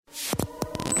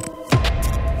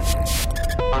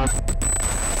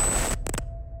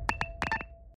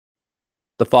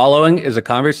The following is a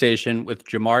conversation with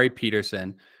Jomari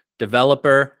Peterson,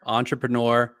 developer,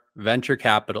 entrepreneur, venture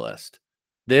capitalist.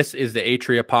 This is the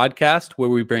Atria podcast, where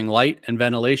we bring light and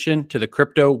ventilation to the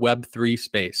crypto Web3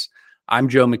 space. I'm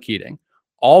Joe McKeating.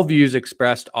 All views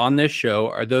expressed on this show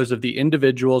are those of the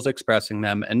individuals expressing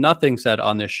them, and nothing said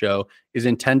on this show is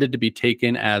intended to be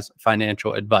taken as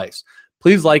financial advice.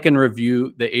 Please like and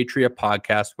review the Atria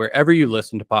podcast wherever you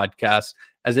listen to podcasts,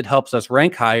 as it helps us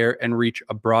rank higher and reach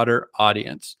a broader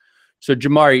audience. So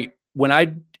Jomari, when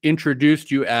I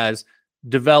introduced you as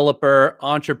developer,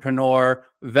 entrepreneur,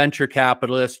 venture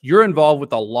capitalist, you're involved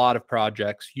with a lot of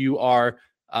projects. You are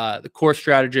the core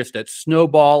strategist at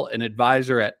Snowball, an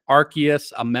advisor at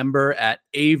Arkius, a member at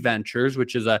AVentures,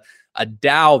 which is a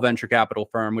DAO venture capital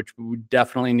firm, which we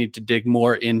definitely need to dig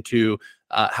more into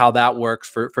how that works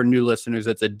for new listeners.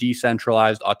 It's a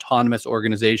decentralized, autonomous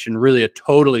organization, really a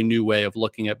totally new way of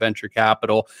looking at venture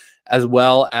capital, as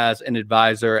well as an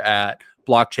advisor at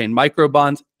blockchain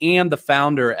microbonds and the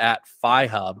founder at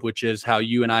FiHub, which is how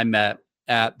you and I met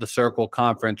at the Circle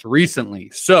conference recently.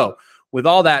 So with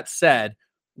all that said,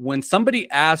 when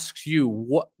somebody asks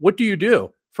you, what do you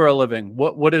do for a living?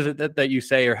 What is it that you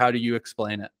say, or how do you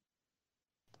explain it?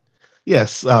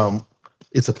 Yes,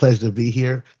 it's a pleasure to be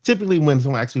here. Typically, when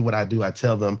someone asks me what I do, I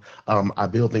tell them I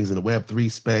build things in the Web3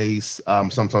 space.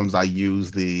 Sometimes I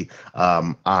use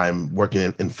I'm working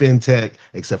in fintech,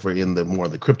 except for in the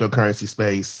cryptocurrency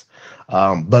space.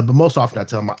 But most often I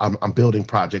tell them I'm building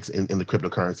projects in the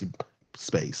cryptocurrency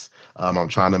space. I'm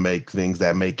trying to make things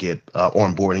that make it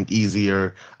onboarding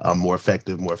easier, more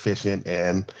effective, more efficient,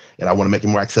 and I want to make it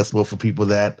more accessible for people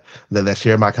that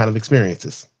share my kind of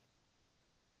experiences.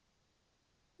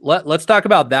 Let's talk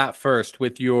about that first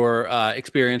with your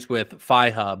experience with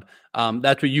FiHub.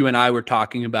 That's what you and I were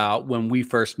talking about when we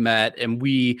first met, and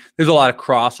there's a lot of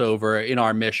crossover in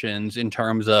our missions in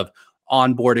terms of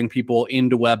onboarding people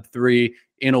into Web3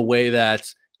 in a way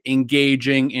that's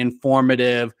engaging,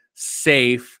 informative,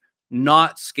 safe,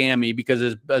 not scammy,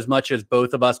 because as much as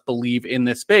both of us believe in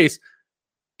this space,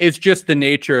 it's just the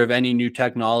nature of any new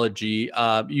technology.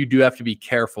 You do have to be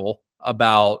careful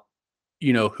about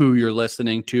who you're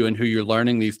listening to and who you're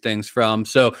learning these things from.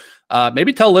 So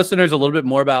maybe tell listeners a little bit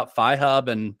more about FiHub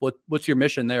and what's your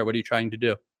mission there? What are you trying to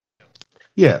do?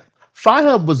 Yeah,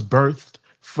 FiHub was birthed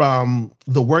from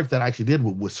the work that I actually did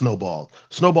with Snowball.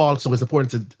 Snowball, so it's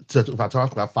important to if I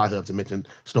talk about FiHub, to mention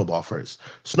Snowball first.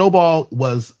 Snowball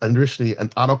was initially an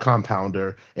auto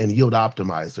compounder and yield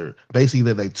optimizer.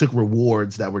 Basically, they took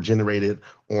rewards that were generated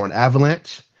on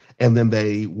Avalanche, and then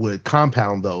they would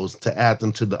compound those to add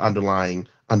them to the underlying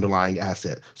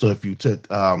asset. So if you took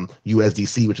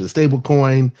USDC, which is a stable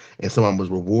coin, and someone was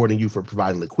rewarding you for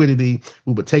providing liquidity,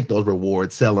 we would take those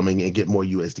rewards, sell them, and get more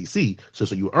USDC,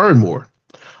 so you earn more.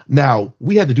 Now,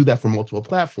 we had to do that for multiple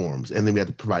platforms, and then we had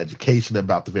to provide education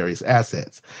about the various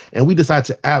assets. And we decided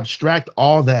to abstract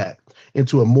all that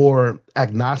into a more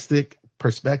agnostic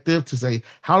perspective to say,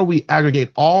 how do we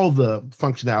aggregate all the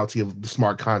functionality of the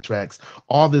smart contracts,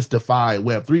 all this DeFi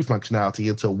Web3 functionality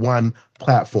into one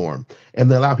platform,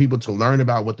 and then allow people to learn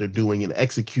about what they're doing and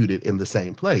execute it in the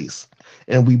same place.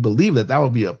 And we believe that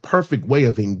would be a perfect way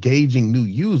of engaging new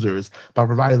users by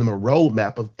providing them a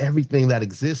roadmap of everything that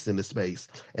exists in the space,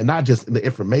 and not just the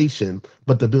information,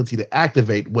 but the ability to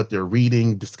activate what they're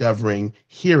reading, discovering,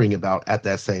 hearing about at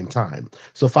that same time.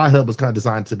 So FiHub was kind of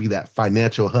designed to be that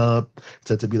financial hub,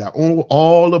 to be that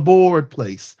all aboard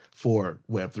place for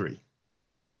Web3.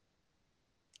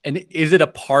 And is it a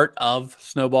part of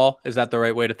Snowball? Is that the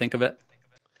right way to think of it?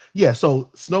 Yeah, so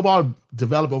Snowball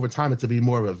developed over time to be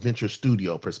more of a venture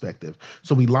studio perspective.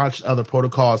 So we launched other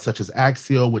protocols such as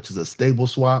Axial, which is a stable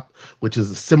swap, which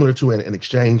is similar to an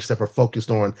exchange that are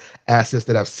focused on assets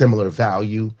that have similar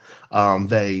value.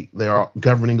 They are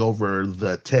governing over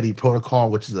the Teddy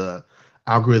protocol, which is a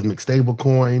algorithmic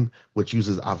stablecoin, which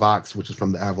uses AVAX, which is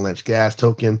from the Avalanche gas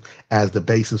token, as the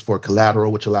basis for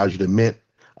collateral, which allows you to mint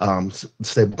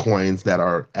stable coins that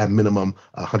are at minimum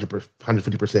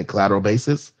 150% collateral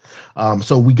basis.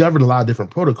 So we govern a lot of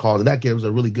different protocols, and that gives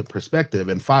a really good perspective.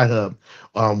 And FiHub,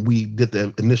 we did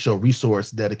the initial resource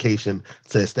dedication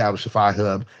to establish a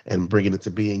FiHub and bring it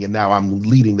into being. And now I'm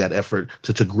leading that effort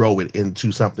to grow it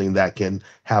into something that can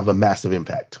have a massive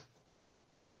impact.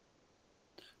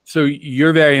 So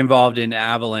you're very involved in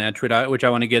Avalanche, which I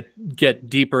want to get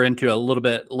deeper into a little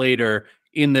bit later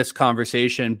in this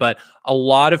conversation. But a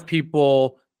lot of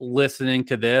people listening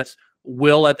to this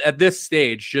will at this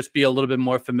stage just be a little bit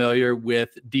more familiar with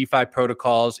DeFi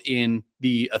protocols in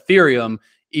the Ethereum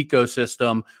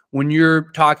ecosystem. When you're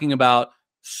talking about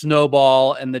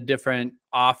Snowball and the different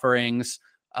offerings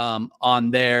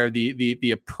on there,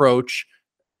 the approach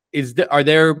are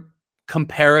there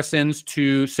comparisons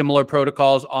to similar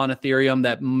protocols on Ethereum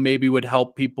that maybe would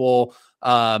help people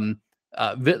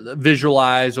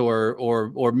visualize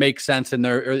or make sense in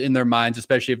their minds,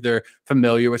 especially if they're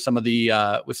familiar with some of the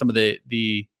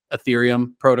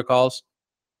Ethereum protocols?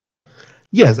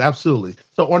 Yes, absolutely.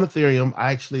 So on Ethereum,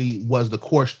 I actually was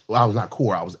I was not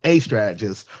core, I was a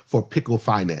strategist for Pickle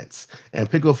Finance. And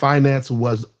Pickle Finance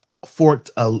was forked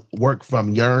work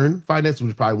from Yearn Finance,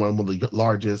 which is probably one of the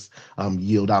largest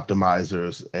yield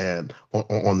optimizers and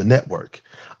on the network.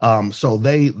 So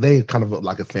they kind of look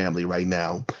like a family right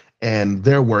now. And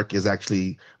their work is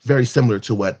actually very similar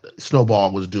to what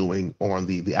Snowball was doing on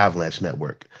the Avalanche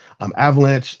network.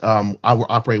 Avalanche, I will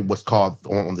operate what's called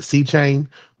on the C chain,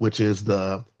 which uses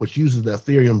the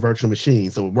Ethereum virtual machine.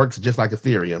 So it works just like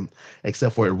Ethereum,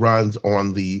 except for it runs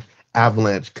on the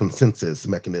Avalanche consensus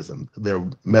mechanism, their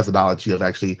methodology of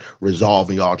actually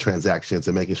resolving all transactions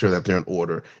and making sure that they're in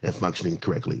order and functioning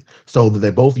correctly. So they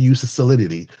both use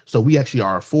Solidity. So we actually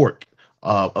are a fork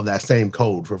of that same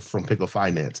code from Pickle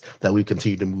Finance that we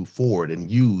continue to move forward and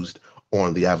used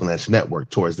on the Avalanche network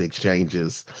towards the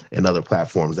exchanges and other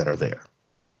platforms that are there.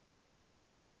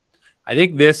 I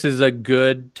think this is a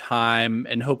good time,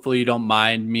 and hopefully you don't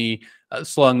mind me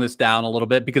slowing this down a little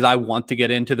bit, because I want to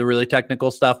get into the really technical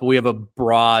stuff. But we have a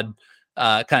broad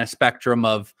kind of spectrum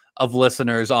of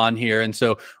listeners on here. And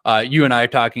so you and I are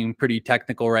talking pretty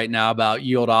technical right now about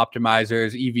yield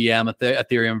optimizers, EVM,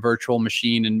 Ethereum virtual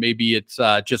machine, and maybe it's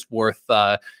just worth,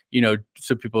 so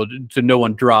no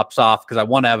one drops off, because I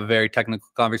want to have a very technical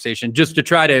conversation just to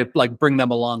try to like bring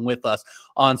them along with us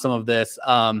on some of this.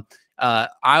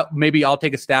 I'll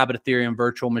take a stab at Ethereum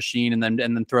virtual machine and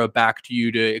then throw it back to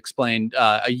you to explain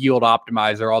a yield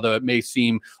optimizer. Although it may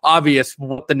seem obvious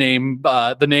what the name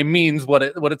means, what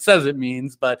it says it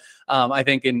means, but I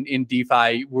think in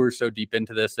DeFi we're so deep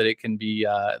into this that it can be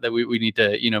that we need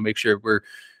to make sure we're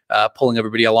pulling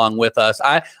everybody along with us.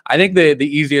 I think the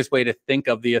easiest way to think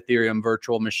of the Ethereum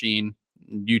virtual machine,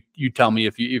 you tell me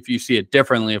if you see it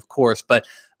differently, of course, but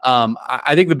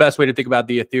I think the best way to think about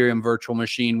the Ethereum virtual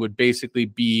machine would basically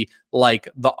be like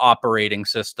the operating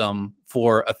system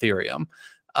for Ethereum.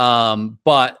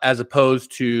 But as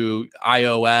opposed to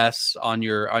iOS on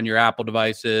your Apple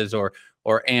devices or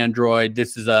Android,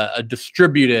 this is a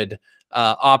distributed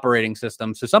operating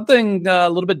system. So something a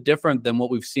little bit different than what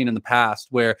we've seen in the past,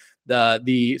 where so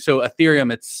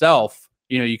Ethereum itself,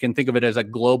 you can think of it as a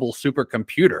global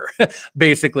supercomputer,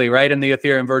 basically, right? And the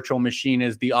Ethereum virtual machine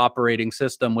is the operating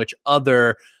system, which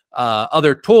other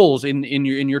tools in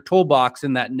your toolbox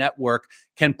in that network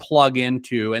can plug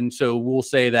into. And so we'll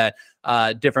say that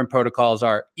different protocols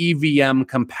are EVM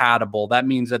compatible. That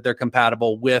means that they're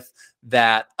compatible with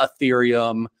that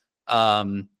Ethereum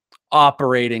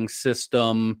operating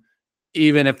system,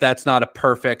 even if that's not a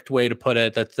perfect way to put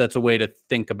it. That's a way to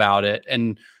think about it.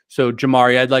 And so,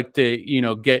 Jomari, I'd like to,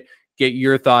 get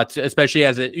your thoughts, especially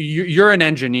as you're an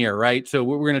engineer, right? So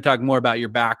we're going to talk more about your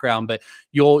background, but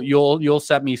you'll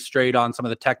set me straight on some of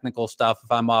the technical stuff if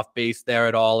I'm off base there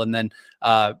at all, and then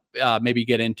maybe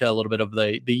get into a little bit of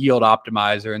the yield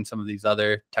optimizer and some of these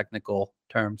other technical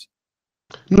terms.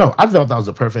 No, I thought that was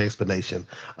a perfect explanation.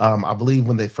 I believe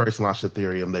when they first launched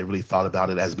Ethereum, they really thought about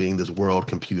it as being this world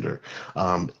computer.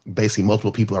 Basically,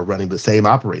 multiple people are running the same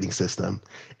operating system,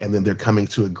 and then they're coming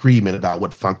to agreement about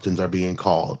what functions are being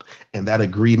called. And that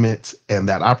agreement and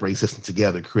that operating system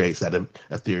together creates that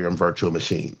Ethereum virtual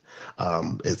machine.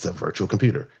 It's a virtual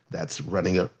computer that's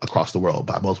running across the world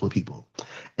by multiple people.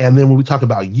 And then when we talk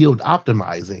about yield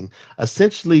optimizing,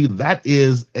 essentially that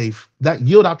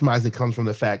yield optimizing comes from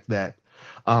the fact that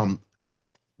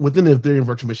within the Ethereum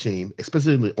virtual machine,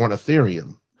 especially on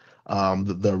Ethereum,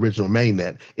 the original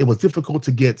mainnet, it was difficult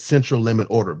to get central limit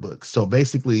order books. So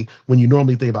basically, when you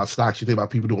normally think about stocks, you think about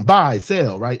people doing buy,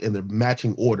 sell, right? And they're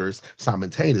matching orders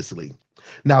simultaneously.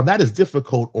 Now, that is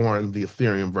difficult on the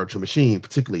Ethereum virtual machine,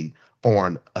 particularly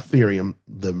on Ethereum,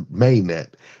 the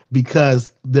mainnet,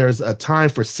 because there's a time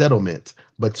for settlement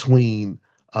between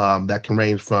that can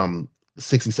range from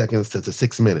 60 seconds to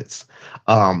 6 minutes.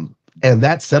 And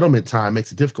that settlement time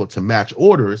makes it difficult to match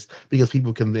orders, because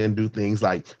people can then do things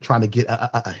like trying to get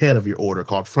ahead of your order,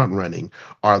 called front running,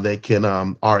 or they can,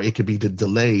 or it could be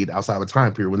delayed outside of a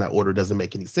time period when that order doesn't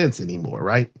make any sense anymore,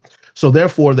 right? So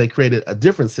therefore, they created a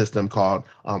different system called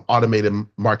automated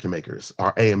market makers,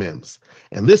 or AMMs.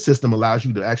 And this system allows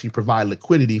you to actually provide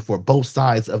liquidity for both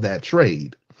sides of that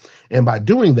trade. And by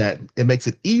doing that, it makes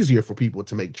it easier for people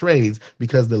to make trades,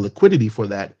 because the liquidity for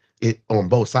that on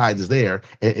both sides is there,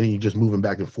 and you're just moving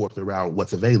back and forth around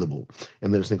what's available.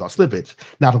 And there's a thing called slippage.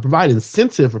 Now, to provide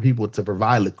incentive for people to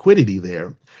provide liquidity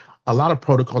there, a lot of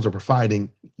protocols are providing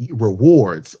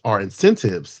rewards or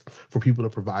incentives for people to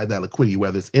provide that liquidity,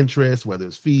 whether it's interest, whether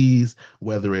it's fees,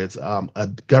 whether it's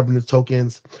governance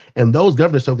tokens. And those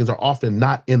governance tokens are often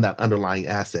not in that underlying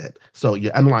asset. So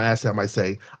your underlying asset might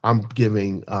say, I'm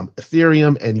giving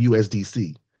Ethereum and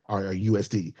USDC or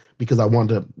USD because I want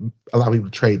to allow people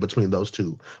to trade between those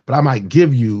two. But I might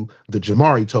give you the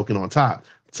Jomari token on top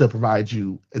to provide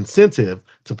you incentive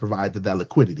to provide that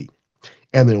liquidity.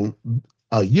 And then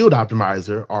a yield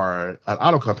optimizer or an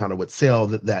auto compounder would sell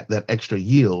that extra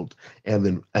yield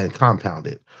and compound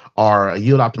it. Or a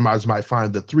yield optimizer might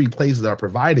find the three places that are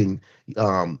providing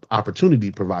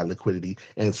opportunity to provide liquidity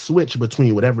and switch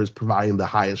between whatever is providing the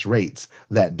highest rates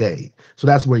that day. So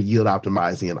that's where yield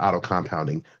optimizing and auto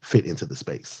compounding fit into the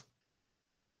space.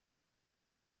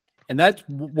 And that's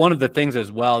one of the things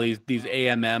as well. These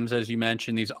AMMs, as you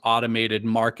mentioned, these automated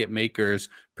market makers,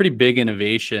 pretty big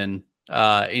innovation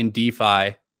in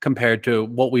DeFi compared to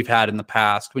what we've had in the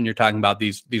past. When you're talking about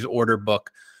these order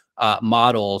book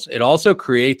models, it also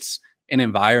creates an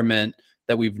environment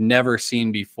that we've never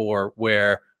seen before,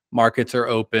 where markets are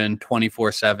open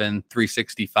 24/7,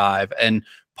 365. And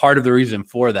part of the reason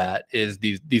for that is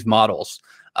these models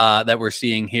that we're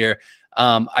seeing here.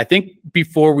 I think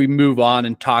before we move on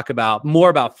and talk more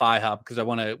about FiHub, because I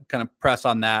want to kind of press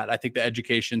on that, I think the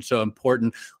education is so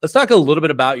important. Let's talk a little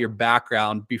bit about your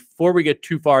background before we get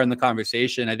too far in the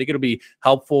conversation. I think it'll be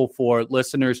helpful for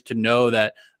listeners to know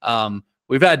that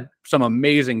we've had some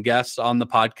amazing guests on the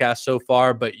podcast so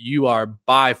far, but you are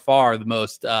by far the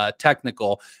most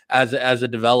technical as a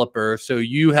developer. So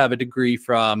you have a degree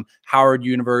from Howard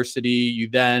University. You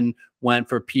then went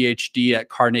for a PhD at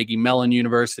Carnegie Mellon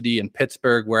University in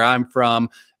Pittsburgh, where I'm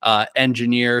from,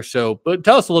 engineer. So, but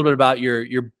tell us a little bit about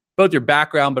both your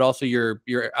background, but also your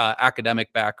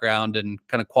academic background and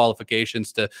kind of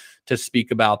qualifications to speak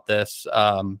about this.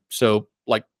 So,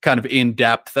 like, kind of in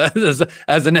depth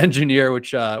as an engineer,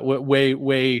 which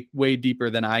way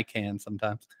deeper than I can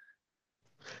sometimes.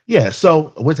 Yeah,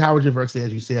 so I went to Howard University,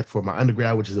 as you said, for my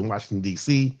undergrad, which is in Washington,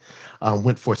 D.C.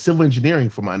 Went for civil engineering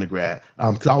for my undergrad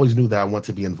because I always knew that I want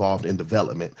to be involved in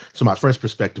development. So my first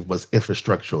perspective was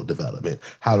infrastructural development.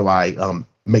 How do I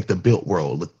make the built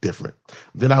world look different?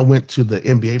 Then I went to the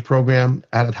MBA program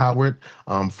at Howard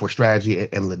for strategy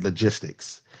and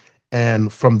logistics.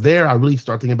 And from there, I really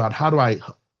started thinking about how do I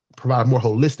provide a more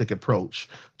holistic approach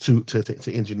to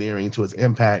engineering, to its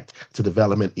impact, to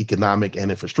development, economic, and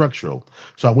infrastructural.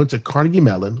 So I went to Carnegie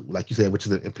Mellon, like you said, which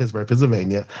is in Pittsburgh,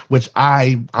 Pennsylvania, which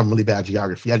I'm really bad at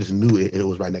geography. I just knew it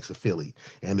was right next to Philly,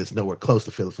 and it's nowhere close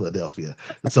to Philadelphia.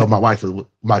 And so my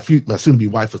soon-to-be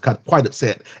wife was quite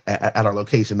upset at our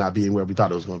location not being where we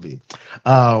thought it was going to be.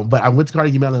 But I went to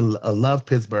Carnegie Mellon, loved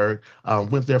Pittsburgh,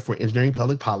 went there for engineering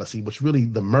public policy, which really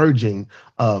the merging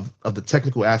of the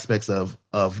technical aspects of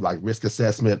like risk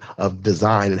assessment, of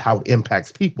design, and how it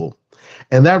impacts people.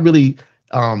 And that really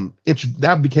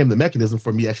that became the mechanism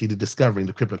for me actually to discovering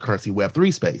the cryptocurrency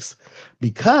Web3 space,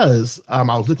 because I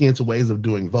was looking into ways of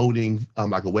doing voting,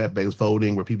 like a web-based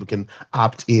voting where people can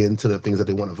opt in to the things that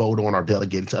they want to vote on or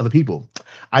delegate it to other people.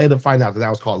 I ended up finding out that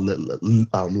was called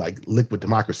like liquid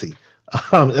democracy.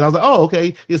 And I was like, oh,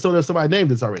 okay. Yeah, so there's somebody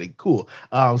named this already. Cool.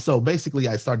 So basically,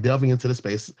 I started delving into the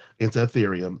space, into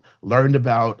Ethereum, learned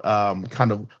about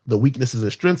kind of the weaknesses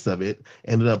and strengths of it,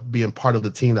 ended up being part of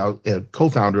the team that I was a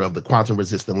co-founder of the quantum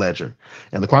resistant ledger.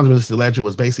 And the quantum resistant ledger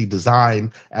was basically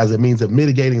designed as a means of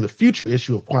mitigating the future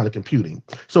issue of quantum computing.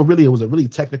 So really, it was a really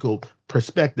technical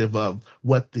perspective of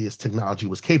what this technology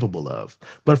was capable of.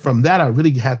 But from that, I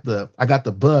got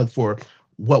the bug for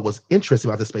what was interesting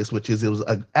about this space, which is it was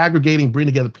aggregating,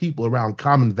 bringing together people around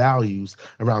common values,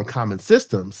 around common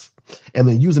systems, and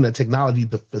then using that technology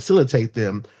to facilitate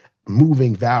them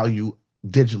moving value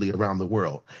digitally around the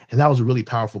world. And that was a really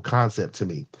powerful concept to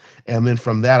me. And then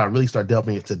from that, I really started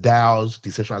delving into DAOs,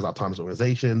 decentralized autonomous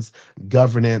organizations,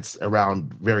 governance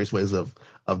around various ways of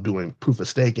doing proof of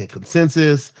stake and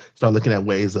consensus. Start looking at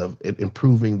ways of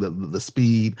improving the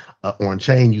speed on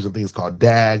chain using things called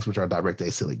DAGs, which are direct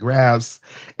acyclic graphs.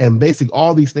 And basically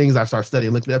all these things I started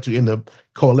studying, looking up to, end up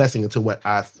coalescing into what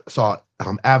I saw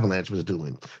Avalanche was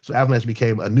doing. So Avalanche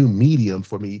became a new medium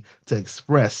for me to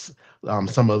express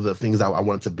some of the things I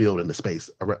wanted to build in the space,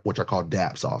 which are called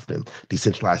dApps often,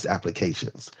 decentralized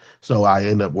applications. So I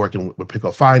ended up working with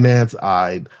Pico Finance.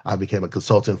 I became a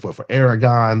consultant for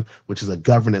Aragon, which is a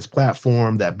governance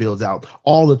platform that builds out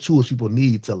all the tools people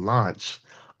need to launch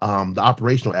the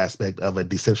operational aspect of a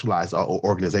decentralized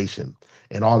organization.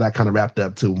 And all that kind of wrapped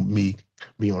up to me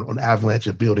being on Avalanche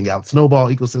and building out Snowball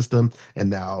ecosystem,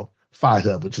 and now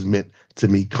FiHub, which is meant to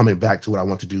me coming back to what I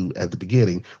want to do at the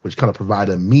beginning, which kind of provide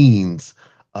a means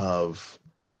of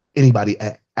anybody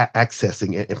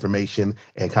accessing information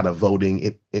and kind of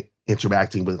voting,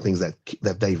 interacting with things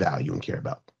that they value and care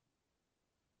about.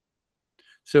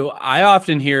 So I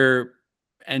often hear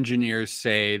engineers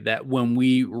say that when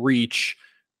we reach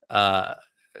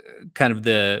kind of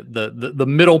the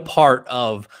middle part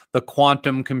of the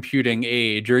quantum computing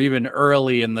age, or even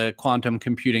early in the quantum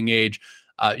computing age,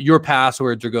 your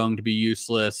passwords are going to be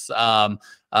useless.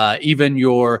 Even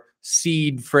your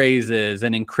seed phrases,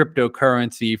 and in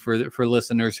cryptocurrency, for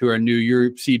listeners who are new,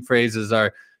 your seed phrases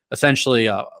are essentially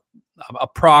a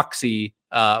proxy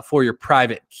for your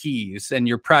private keys, and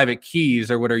your private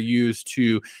keys are what are used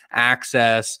to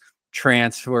access,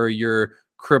 transfer your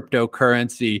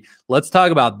cryptocurrency. Let's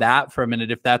talk about that for a minute,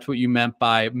 if that's what you meant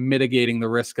by mitigating the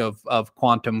risk of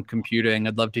quantum computing.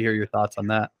 I'd love to hear your thoughts on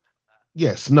that.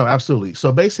 Yes, no, absolutely.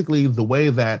 So basically, the way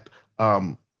that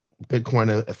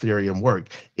Bitcoin and Ethereum work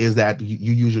is that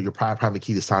you use your private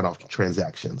key to sign off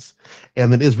transactions.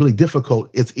 And it is really difficult.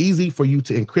 It's easy for you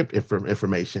to encrypt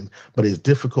information, but it's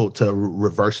difficult to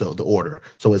reverse the order.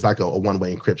 So it's like a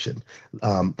one-way encryption.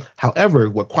 However,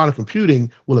 what quantum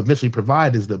computing will eventually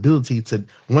provide is the ability to,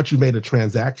 once you made a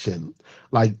transaction,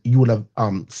 like you would have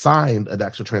signed an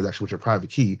actual transaction with your private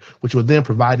key, which would then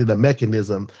provided a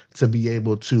mechanism to be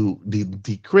able to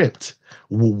decrypt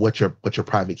what your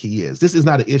private key is. This is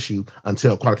not an issue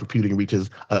until quantum computing reaches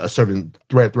a certain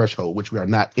threshold, which we are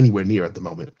not anywhere near at the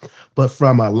moment. But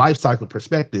from a life cycle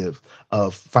perspective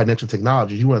of financial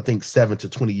technology, you want to think 7 to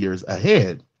 20 years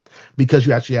ahead, because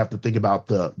you actually have to think about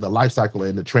the life cycle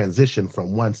and the transition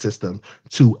from one system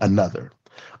to another.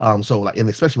 So like, and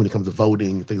especially when it comes to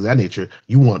voting, things of that nature,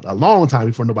 you want a long time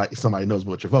before somebody knows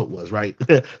what your vote was, right?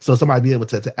 So somebody be able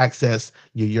to access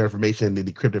your information and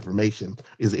decrypt information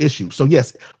is an issue. So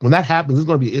yes, when that happens, it's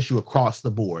going to be an issue across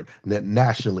the board,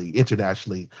 nationally,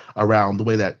 internationally, around the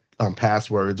way that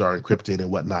passwords are encrypted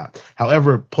and whatnot.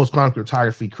 However, post-quantum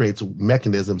cryptography creates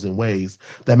mechanisms and ways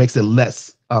that makes it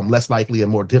less likely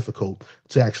and more difficult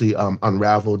to actually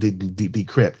unravel,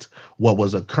 decrypt what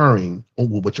was occurring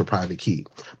with your private key.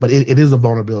 But it is a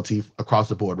vulnerability across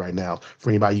the board right now for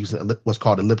anybody using what's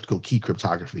called elliptical key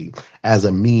cryptography as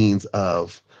a means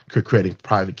of creating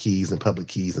private keys and public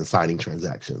keys and signing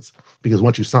transactions. Because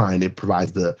once you sign, it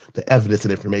provides the evidence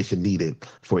and information needed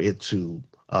for it to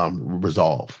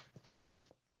resolve.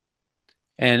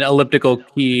 And elliptical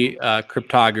key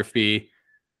cryptography,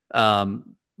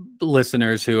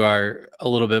 listeners who are a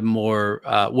little bit more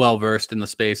well-versed in the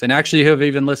space, and actually have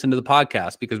even listened to the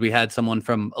podcast, because we had someone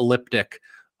from Elliptic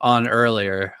on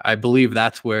earlier. I believe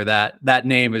that's where that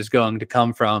name is going to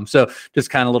come from. So just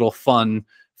kind of little fun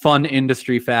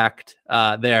industry fact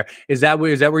there. Is that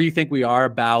where you think we are,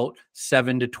 about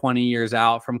 7 to 20 years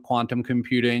out from quantum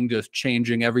computing just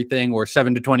changing everything, or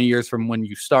 7 to 20 years from when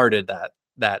you started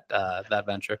that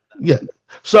venture? Yeah.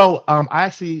 So I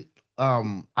actually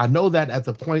I know that at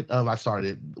the point of I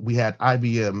started, we had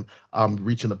IBM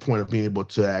reaching the point of being able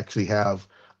to actually have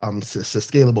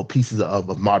scalable pieces of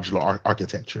modular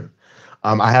architecture.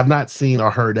 I have not seen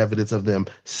or heard evidence of them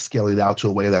scaling out to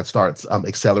a way that starts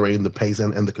accelerating the pace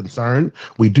and the concern.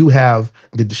 We do have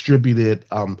the distributed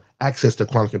access to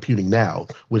quantum computing now,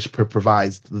 which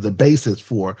provides the basis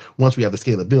for, once we have the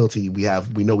scalability,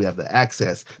 we know we have the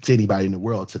access to anybody in the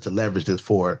world to leverage this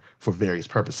for various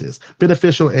purposes,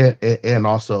 beneficial and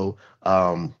also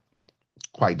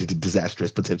quite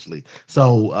disastrous potentially.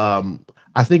 So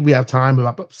I think we have time,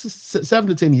 about 7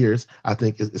 to 10 years, I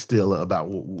think is still about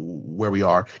where we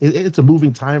are. It's a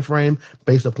moving time frame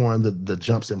based upon the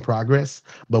jumps in progress,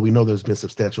 but we know there's been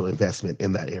substantial investment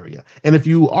in that area. And if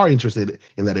you are interested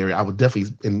in that area, I would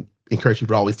definitely encourage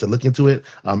people always to look into it.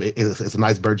 It's a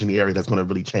nice burgeoning area that's going to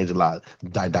really change a lot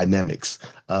of dynamics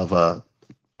of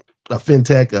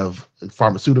fintech, of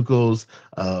pharmaceuticals,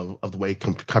 of the way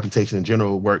computation in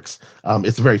general works.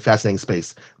 It's a very fascinating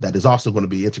space that is also going to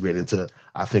be integrated into,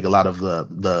 I think, a lot of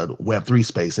the Web3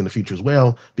 space in the future as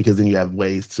well, because then you have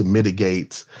ways to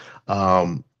mitigate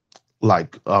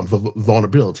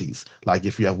vulnerabilities. Like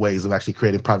if you have ways of actually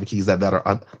creating private keys that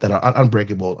are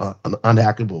unbreakable,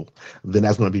 unhackable, then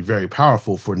that's going to be very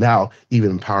powerful for now, even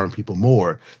empowering people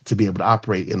more to be able to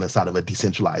operate in the side of a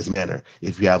decentralized manner.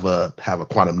 If you have a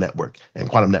quantum network, and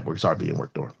quantum networks are being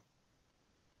worked on.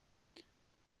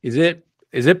 Is it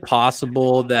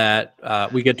possible that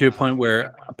we get to a point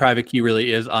where a private key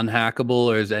really is unhackable,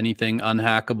 or is anything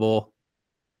unhackable?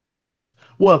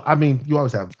 Well, I mean, you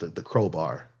always have the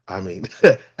crowbar. I mean,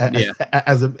 Yeah.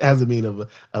 as a mean of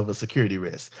a security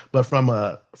risk. But from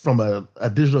a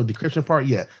digital decryption part,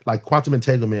 yeah, like quantum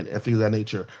entanglement and things of that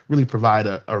nature really provide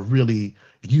a really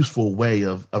useful way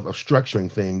of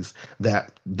structuring things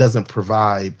that doesn't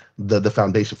provide the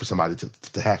foundation for somebody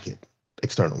to hack it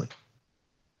externally.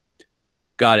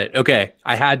 Got it. Okay.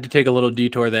 I had to take a little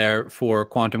detour there for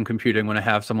quantum computing when I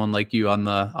have someone like you on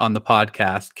the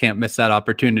podcast. Can't miss that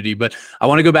opportunity. But I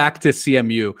want to go back to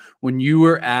CMU. When you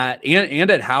were at and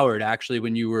at Howard, actually,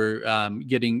 when you were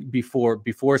getting before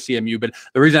CMU. But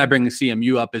the reason I bring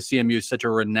CMU up is CMU is such a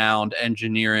renowned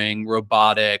engineering,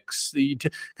 robotics,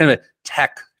 kind of a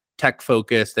tech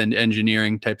focused and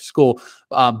engineering type school.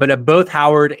 But at both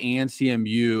Howard and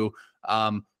CMU,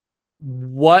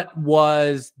 what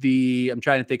was I'm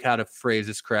trying to think how to phrase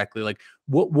this correctly. Like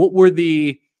what were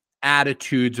the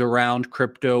attitudes around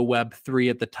crypto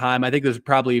Web3 at the time? I think this was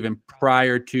probably even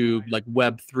prior to like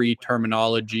Web3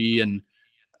 terminology. And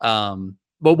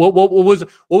but what was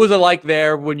it like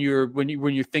there when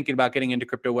you're thinking about getting into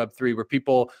crypto Web3? Were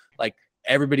people like,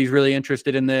 everybody's really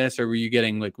interested in this, or were you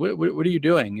getting like, what are you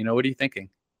doing? You know, what are you thinking?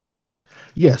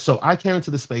 Yeah, so I came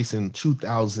into the space in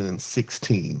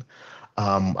 2016.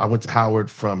 I went to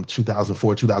Howard from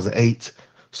 2004, 2008.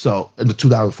 So in the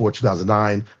 2004,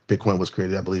 2009, Bitcoin was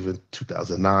created, I believe, in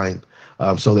 2009.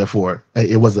 So therefore,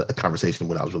 it was a conversation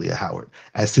when I was really at Howard.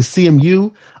 As to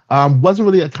CMU, wasn't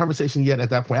really a conversation yet at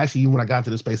that point. Actually, even when I got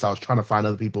into the space, I was trying to find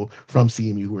other people from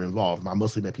CMU who were involved. I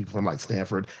mostly met people from like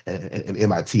Stanford and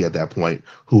MIT at that point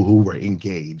who were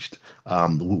engaged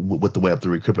with the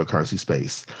Web3 cryptocurrency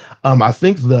space. I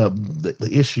think the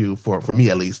issue for me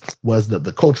at least was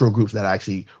the cultural groups that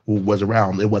actually was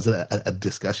around. It wasn't a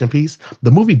discussion piece.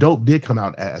 The movie Dope did come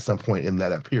out at some point in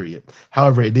that period.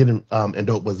 However, it didn't. And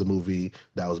Dope was a movie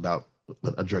that was about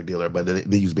a drug dealer, but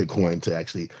they used Bitcoin to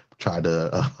actually try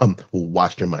to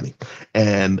wash their money.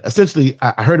 And essentially,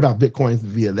 I heard about Bitcoin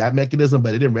via that mechanism,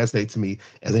 but it didn't resonate to me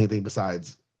as anything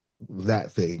besides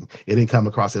that thing. It didn't come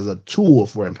across as a tool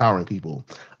for empowering people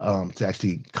to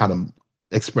actually kind of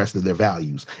express their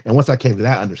values. And once I came to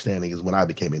that understanding is when I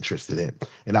became interested in.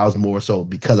 And I was more so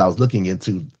because I was looking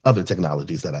into other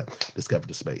technologies that I discovered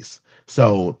the space.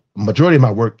 So majority of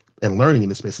my work and learning in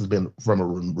this space has been from a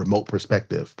remote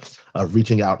perspective of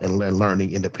reaching out and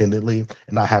learning independently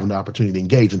and not having the opportunity to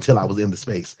engage until I was in the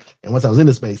space. And once I was in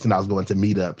the space, then I was going to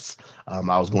meetups. I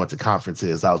was going to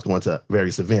conferences. I was going to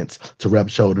various events to rub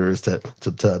shoulders, to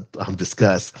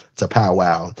discuss, to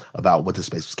powwow about what the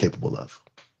space was capable of.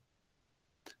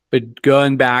 But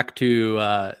going back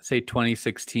to say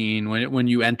 2016, when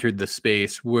you entered the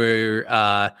space,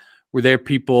 were there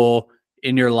people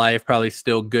in your life, probably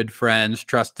still good friends,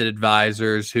 trusted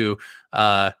advisors, who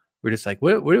were just like,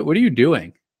 what are you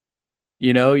doing?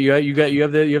 You know, you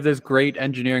have this great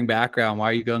engineering background. Why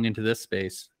are you going into this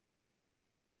space?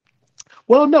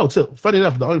 Well, no, so funny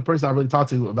enough, the only person I really talked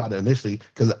to about it initially,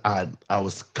 because I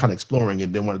was kind of exploring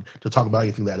and didn't want to talk about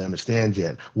anything that I didn't understand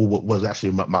yet, was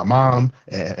actually my mom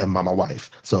and my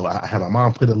wife. So I had my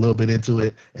mom put a little bit into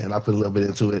it, and I put a little bit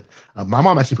into it. My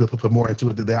mom actually put more into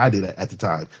it than I did at the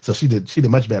time. So she did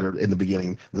much better in the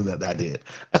beginning than that I did.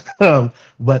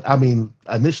 But I mean,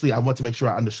 initially, I want to make sure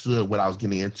I understood what I was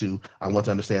getting into. I want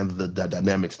to understand the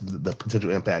dynamics, the potential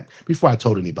impact before I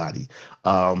told anybody.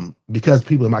 Because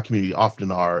people in my community often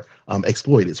are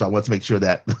exploited. So I want to make sure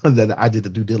that that I did the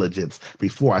due diligence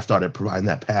before I started providing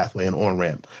that pathway and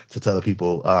on-ramp to other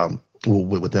people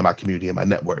within my community and my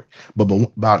network. But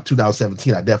about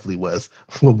 2017, I definitely was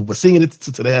singing it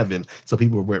to the heaven. So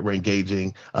people were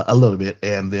engaging a little bit.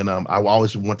 And then I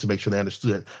always want to make sure they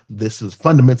understood this is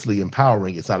fundamentally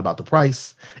empowering. It's not about the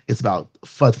price. It's about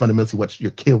fundamentally what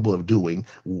you're capable of doing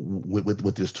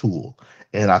with this tool.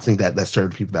 And I think that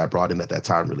served people that I brought in at that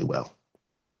time really well.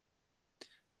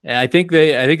 And I think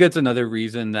that's another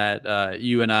reason that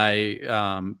you and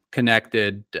I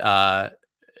connected,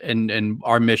 and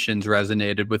our missions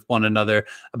resonated with one another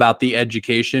about the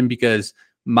education, because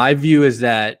my view is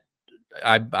that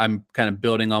I'm kind of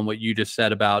building on what you just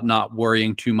said about not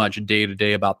worrying too much day to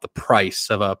day about the price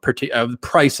of the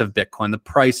price of Bitcoin, the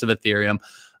price of Ethereum.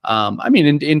 I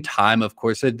mean, in time, of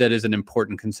course, that is an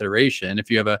important consideration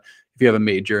if you have a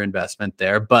major investment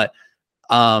there. But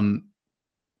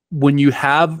when you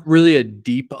have really a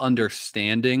deep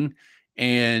understanding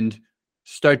and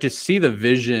start to see the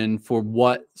vision for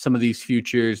what some of these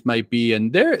futures might be,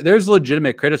 and there's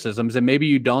legitimate criticisms, and maybe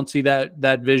you don't see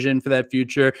that vision for that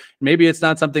future, maybe it's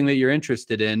not something that you're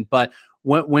interested in, but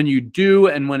when you do,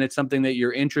 and when it's something that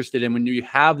you're interested in, when you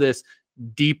have this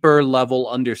deeper level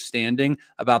understanding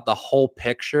about the whole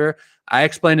picture. I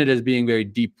explain it as being very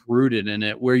deep rooted in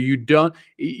it, where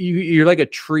you're like a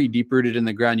tree deep rooted in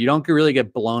the ground. You don't really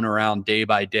get blown around day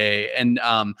by day. And,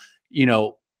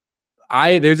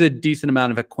 there's a decent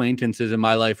amount of acquaintances in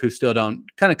my life who still don't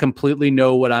kind of completely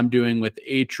know what I'm doing with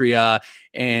Atria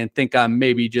and think I'm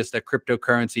maybe just a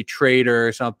cryptocurrency trader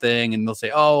or something. And they'll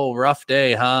say, "Oh, rough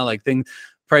day, huh? Like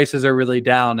prices are really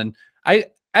down." And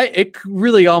it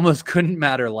really almost couldn't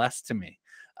matter less to me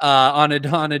on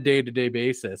a day-to-day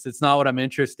basis. It's not what I'm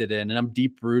interested in, and I'm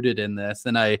deep rooted in this.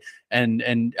 And I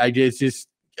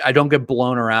don't get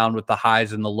blown around with the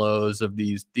highs and the lows of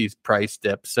these price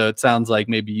dips. So it sounds like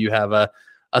maybe you have a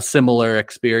similar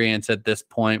experience at this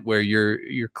point where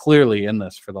you're clearly in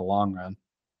this for the long run.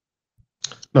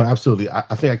 No, absolutely.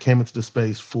 I think I came into the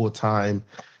space full time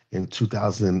in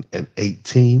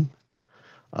 2018.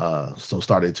 So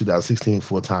started in 2016,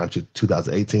 full time to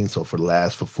 2018. So for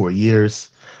 4 years,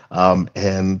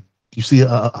 and you see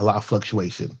a lot of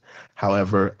fluctuation.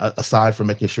 However, aside from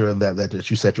making sure that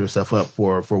you set yourself up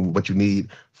for what you need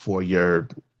for your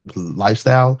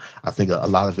lifestyle, I think a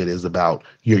lot of it is about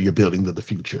you're building the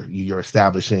future. You're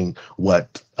establishing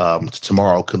what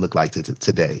tomorrow could look like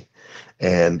today.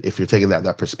 And if you're taking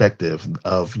that perspective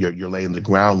of you're laying the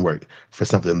groundwork for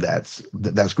something that's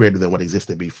greater than what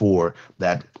existed before,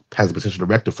 that has the potential to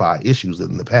rectify issues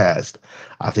in the past,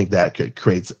 I think that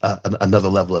creates another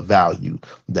level of value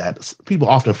that people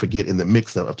often forget in the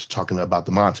mix of talking about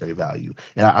the monetary value.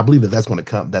 And I believe that's going to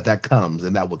come, that comes,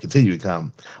 and that will continue to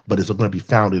come, but it's going to be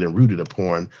founded and rooted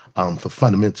upon for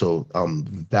fundamental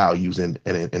values and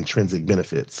intrinsic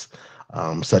benefits.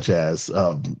 Such as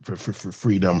for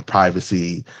freedom,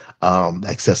 privacy,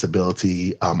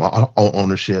 accessibility,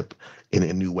 ownership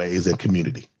in new ways, and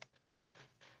community.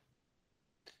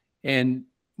 And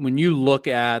when you look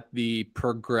at the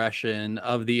progression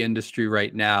of the industry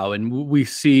right now, and we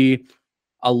see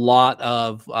a lot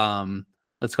of,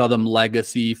 let's call them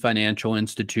legacy financial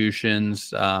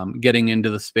institutions getting into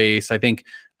the space, I think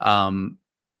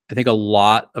a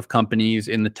lot of companies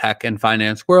in the tech and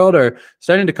finance world are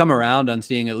starting to come around on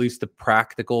seeing at least the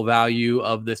practical value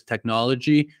of this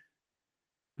technology.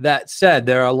 That said,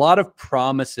 there are a lot of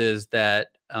promises that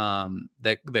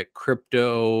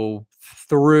crypto,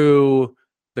 through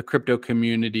the crypto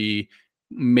community,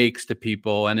 makes to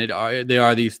people, and they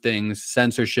are these things: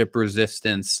 censorship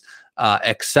resistance,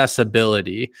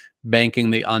 accessibility. Banking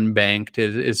the unbanked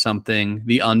is something,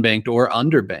 the unbanked or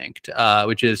underbanked,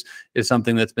 which is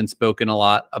something that's been spoken a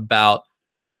lot about.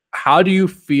 How do you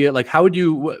feel? Like, how would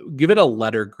you give it a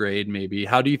letter grade, maybe?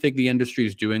 How do you think the industry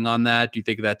is doing on that? Do you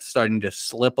think that's starting to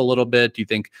slip a little bit? Do you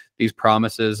think these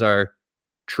promises are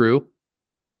true?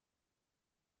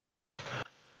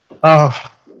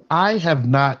 I have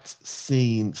not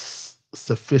seen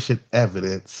sufficient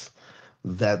evidence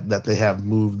that they have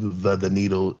moved the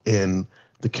needle in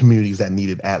the communities that need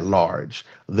it at large.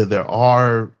 That there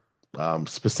are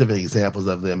specific examples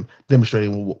of them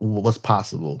demonstrating what's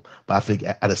possible, but I think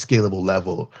at a scalable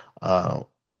level,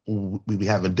 we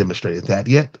haven't demonstrated that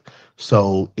yet.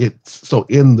 So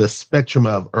in the spectrum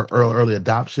of early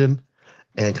adoption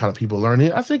and kind of people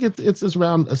learning, I think it's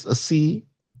around a C.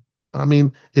 I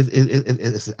mean,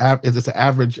 it's an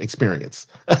average experience.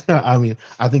 I mean,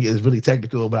 I think it's really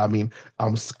technical, but I mean,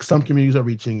 some communities are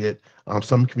reaching it.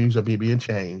 Some communities are being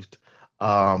changed.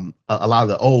 A lot of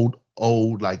the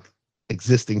old like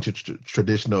existing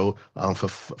traditional for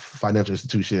financial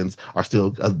institutions are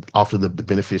still often the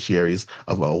beneficiaries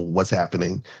of what's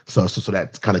happening. So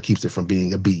that kind of keeps it from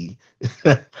being a B.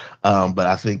 But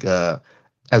I think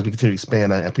as we continue to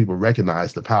expand and people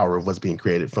recognize the power of what's being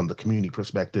created from the community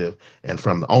perspective and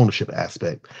from the ownership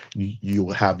aspect, you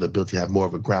will have the ability to have more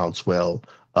of a groundswell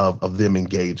of them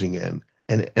engaging in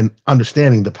and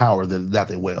understanding the power that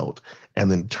they wield, and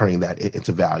then turning that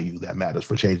into value that matters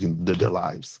for changing their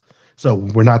lives. So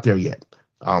we're not there yet.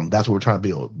 That's what we're trying to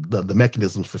build, the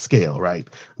mechanisms for scale, right?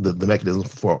 The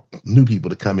mechanisms for new people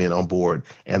to come in on board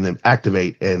and then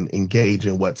activate and engage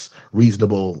in what's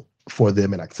reasonable for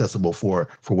them and accessible for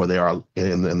where they are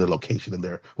in the location and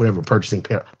their whatever purchasing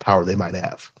power they might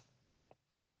have.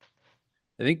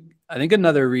 I think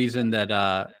another reason that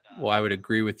I would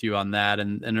agree with you on that,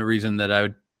 and a reason that I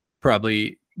would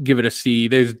probably give it a C.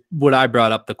 There's what I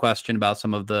brought up, the question about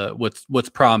some of the what's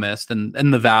promised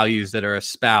and the values that are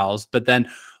espoused, but then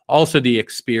also the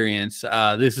experience.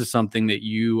 This is something that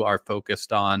you are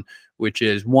focused on, which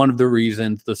is one of the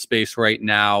reasons the space right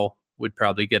now would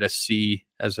probably get a C,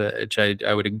 which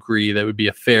I would agree that would be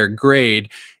a fair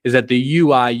grade, is that the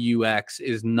UI UX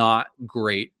is not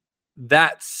great.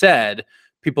 That said,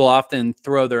 people often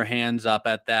throw their hands up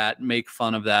at that, make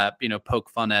fun of that, poke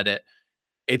fun at it.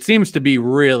 It seems to be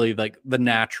really like the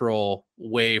natural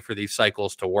way for these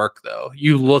cycles to work, though.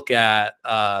 You look at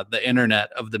the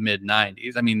internet of the mid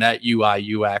 90s. I mean, that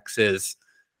UI UX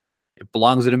it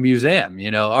belongs in a museum,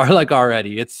 or like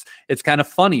already it's kind of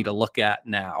funny to look at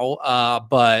now.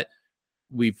 But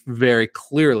we very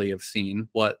clearly have seen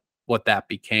what that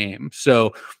became.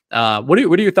 So what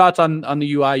are your thoughts on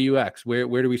the UI UX? Where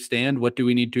do we stand? What do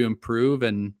we need to improve?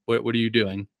 And what are you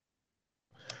doing?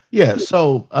 Yeah,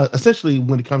 so essentially,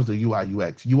 when it comes to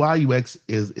UI UX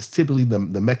is typically the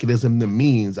mechanism, the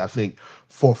means, I think,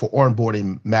 for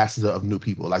onboarding masses of new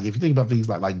people. Like if you think about things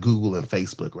like Google and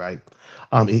Facebook, right?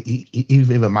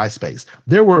 Even MySpace,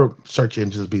 there were search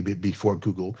engines before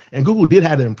Google, and Google did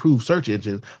have to improve search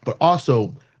engine, but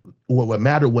also what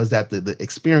mattered was that the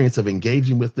experience of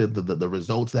engaging with the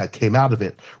results that came out of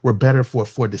it were better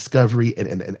for discovery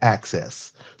and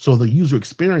access. So the user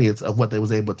experience of what they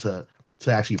was able to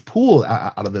actually pull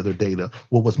out of their data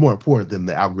what was more important than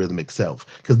the algorithm itself.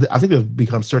 Because I think there's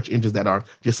become search engines that are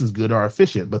just as good or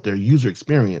efficient, but their user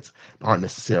experience aren't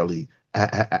necessarily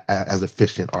as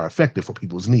efficient or effective for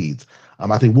people's needs.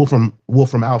 I think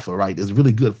Wolfram Alpha, right, is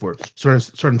really good for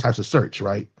certain types of search,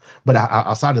 right? But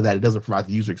outside of that, it doesn't provide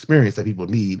the user experience that people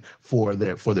need for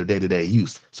their day-to-day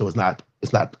use. So it's not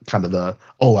kind of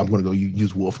I'm going to go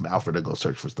use Wolfram Alpha to go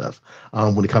search for stuff.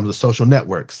 When it comes to social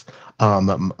networks,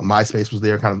 MySpace was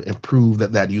there, kind of improved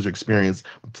that user experience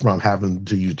from having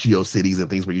to use GeoCities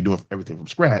and things where you're doing everything from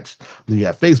scratch. Then you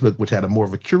have Facebook, which had a more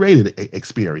of a curated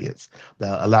experience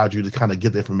that allowed you to kind of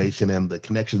get the information and the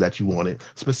connections that you wanted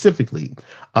specifically.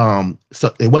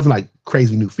 So it wasn't like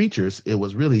crazy new features. It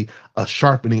was really a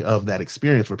sharpening of that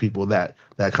experience for people that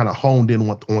kind of honed in on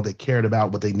what they cared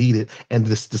about, what they needed, and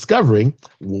just discovering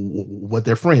what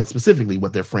their friends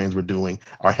were doing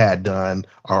or had done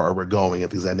or were going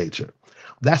and things of that nature.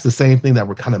 That's the same thing that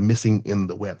we're kind of missing in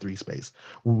the Web3 space.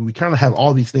 We kind of have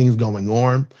all these things going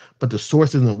on, but the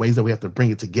sources and ways that we have to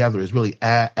bring it together is really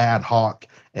ad hoc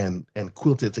and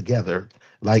quilted together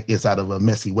like it's out of a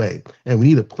messy way. And we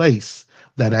need a place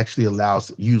that actually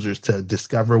allows users to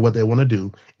discover what they want to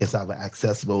do inside of an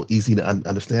accessible, easy to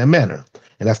understand manner.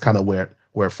 And that's kind of where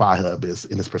FiHub is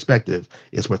in its perspective,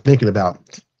 is we're thinking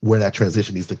about where that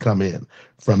transition needs to come in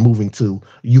from moving to,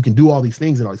 you can do all these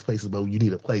things in all these places, but you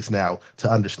need a place now to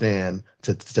understand,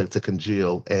 to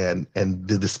congeal and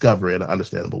to discover in an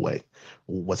understandable way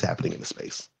what's happening in the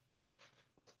space.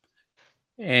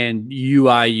 And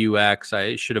UI UX,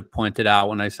 I should have pointed out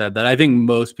when I said that I think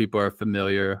most people are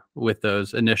familiar with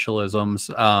those initialisms,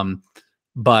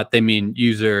 but they mean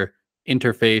user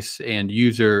interface and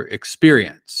user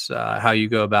experience, how you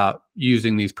go about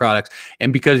using these products.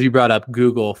 And because you brought up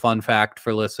Google, fun fact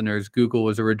for listeners, Google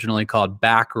was originally called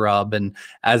Backrub. And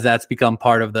as that's become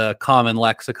part of the common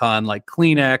lexicon like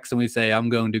Kleenex, and we say, I'm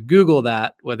going to Google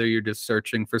that, whether you're just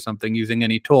searching for something using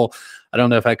any tool. I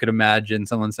don't know if I could imagine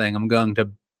someone saying, I'm going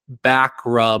to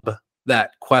backrub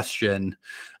that question.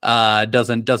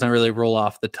 Doesn't really roll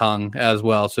off the tongue as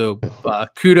well. So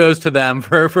kudos to them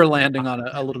for landing on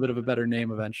a little bit of a better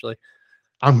name eventually.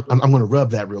 I'm going to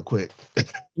rub that real quick.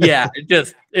 Yeah,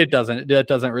 it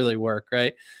doesn't really work,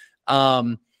 right?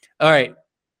 All right.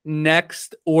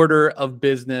 Next order of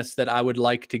business that I would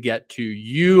like to get to.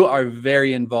 You are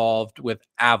very involved with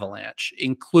Avalanche,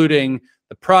 including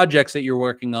the projects that you're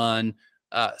working on.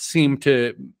 Seem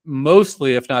to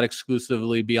mostly, if not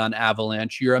exclusively, be on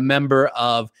Avalanche. You're a member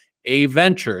of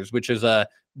AVentures, which is a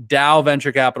DAO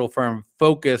venture capital firm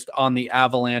focused on the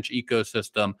Avalanche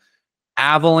ecosystem.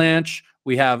 Avalanche,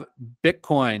 we have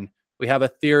Bitcoin, we have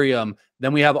Ethereum,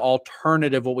 then we have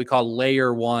alternative, what we call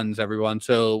layer ones, everyone.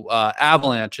 So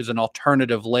Avalanche is an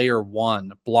alternative layer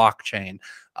one blockchain.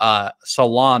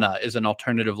 Solana is an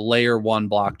alternative layer one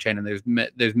blockchain, and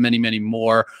there's many, many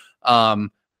more.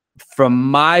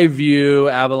 From my view,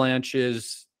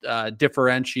 Avalanche's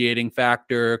differentiating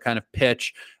factor, kind of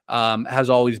pitch, has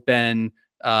always been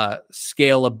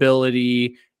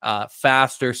scalability,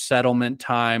 faster settlement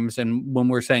times. And when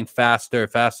we're saying faster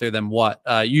than what?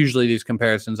 Usually these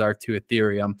comparisons are to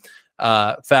Ethereum.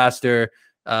 Faster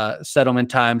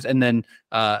settlement times, and then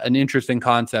an interesting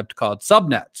concept called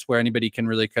subnets, where anybody can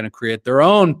really kind of create their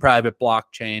own private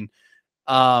blockchain.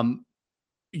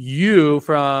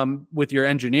 With your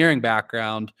engineering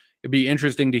background, it'd be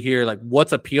interesting to hear like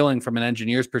what's appealing from an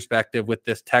engineer's perspective with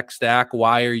this tech stack.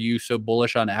 Why are you so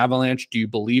bullish on Avalanche? Do you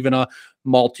believe in a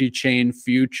multi-chain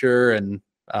future? And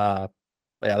yeah,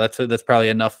 that's probably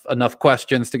enough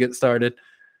questions to get started.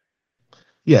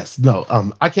 Yes, no.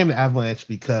 I came to Avalanche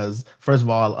because, first of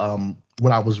all,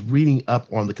 when I was reading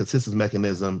up on the consensus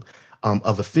mechanism,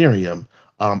 of Ethereum,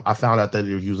 I found out that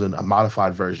they're using a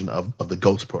modified version of the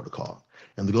Ghost protocol.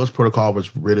 And the Ghost protocol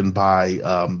was written by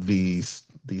these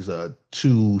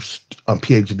two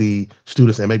PhD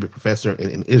students and maybe a professor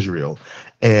in Israel,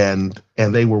 and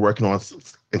they were working on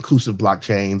inclusive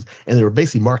blockchains, and they were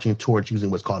basically marching towards using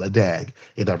what's called a DAG,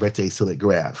 a direct acyclic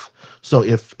graph. So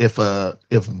if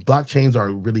blockchains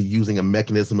are really using a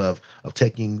mechanism of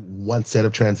taking one set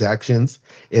of transactions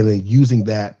and then using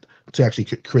that to actually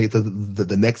create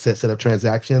the next set of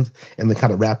transactions, and then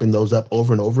kind of wrapping those up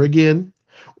over and over again,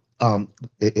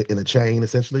 in a chain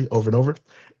essentially over and over,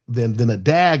 then a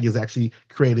DAG is actually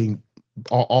creating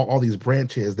all these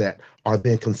branches that are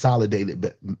then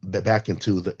consolidated back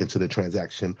into the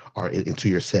transaction or into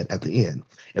your set at the end,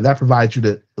 and that provides you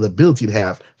the ability to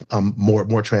have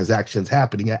more transactions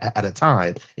happening at a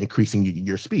time, increasing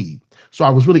your speed. So I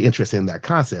was really interested in that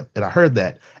concept, and I heard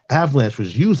that Avalanche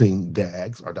was using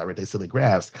DAGs, or direct acyclic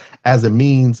graphs, as a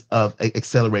means of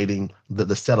accelerating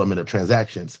the settlement of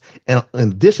transactions. And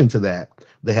in addition to that,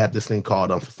 they had this thing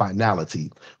called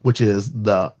finality, which is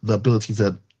the ability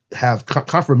to have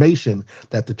confirmation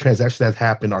that the transactions that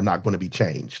happen are not going to be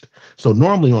changed. So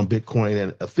normally on Bitcoin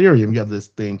and Ethereum, you have this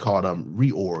thing called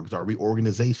reorgs or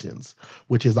reorganizations,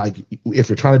 which is like, if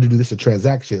you're trying to do this in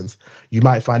transactions, you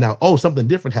might find out, oh, something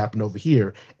different happened over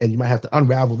here, and you might have to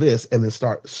unravel this and then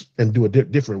start and do a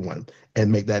different one and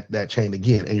make that chain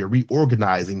again, and you're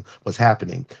reorganizing what's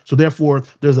happening. So therefore,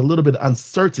 there's a little bit of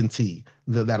uncertainty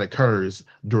that occurs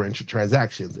during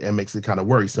transactions, and makes it kind of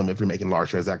worrisome. If you're making large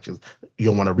transactions, you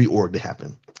don't want a reorg to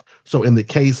happen. So in the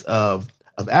case of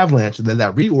Avalanche, then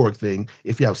that reorg thing,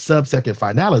 if you have sub-second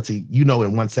finality,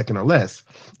 in 1 second or less,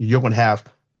 you're going to have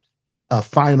a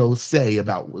final say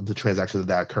about the transactions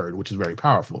that occurred, which is very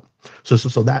powerful. So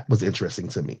that was interesting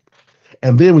to me.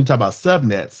 And then we talk about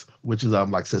subnets, which is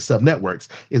like I said, subnetworks,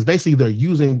 is basically they're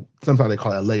using, sometimes they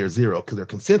call it layer 0, because their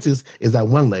consensus is that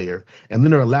one layer, and then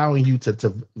they're allowing you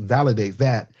to validate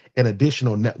that in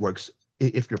additional networks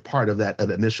if you're part of that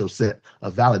initial set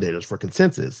of validators for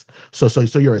consensus. So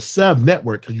you're a sub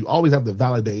network because you always have to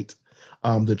validate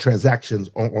the transactions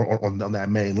on that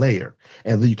main layer,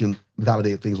 and then you can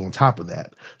validate things on top of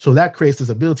that. So that creates this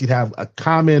ability to have a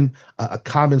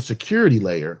common security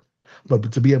layer,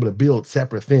 but to be able to build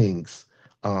separate things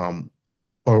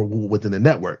or within the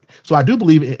network. So I do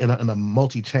believe in a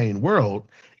multi-chain world,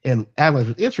 and Avalanche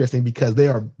is interesting because they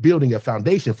are building a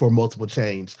foundation for multiple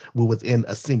chains within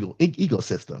a single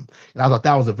ecosystem. And I thought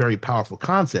that was a very powerful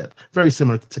concept, very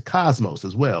similar to Cosmos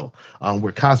as well,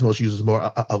 where Cosmos uses more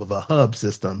of a hub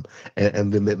system,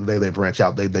 and then they branch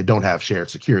out. They don't have shared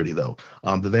security though.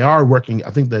 They are working. I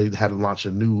think they had to launch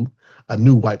a new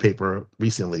white paper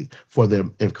recently for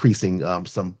them increasing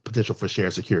some potential for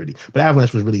shared security. But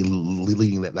Avalanche was really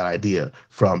leading that idea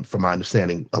from my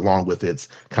understanding, along with its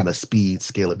kind of speed,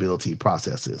 scalability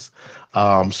processes.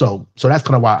 So that's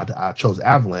kind of why I chose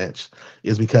Avalanche,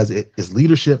 is because its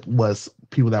leadership was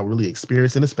people that were really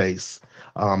experienced in the space.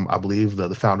 I believe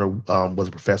the founder was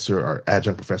a professor or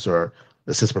adjunct professor or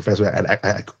assistant professor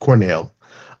at Cornell,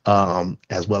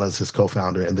 as well as his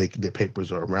co-founder, and their papers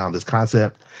are around this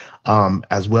concept,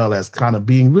 as well as kind of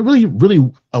being really,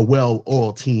 really a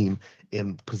well-oiled team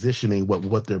in positioning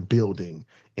what they're building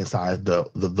inside the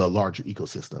larger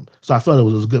ecosystem. So I felt it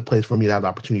was a good place for me to have the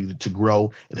opportunity to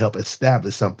grow and help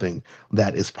establish something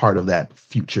that is part of that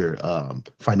future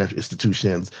financial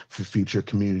institutions, for future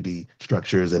community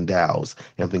structures and DAOs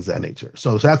and things of that nature.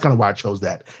 So that's kind of why I chose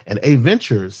that. And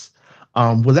AVentures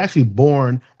was actually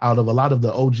born out of a lot of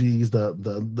the OGs,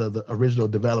 the original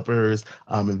developers,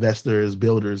 investors,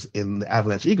 builders in the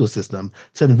Avalanche ecosystem,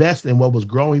 to invest in what was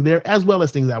growing there, as well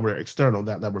as things that were external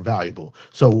that were valuable.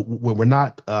 So we're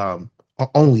not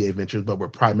only AVentures, but we're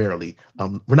primarily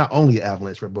we're not only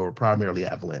Avalanche, but we're primarily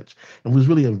Avalanche, and we was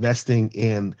really investing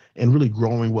in and really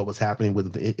growing what was happening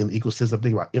in the ecosystem,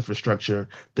 thinking about infrastructure,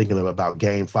 thinking about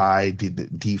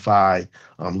GameFi, DeFi,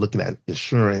 looking at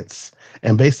insurance,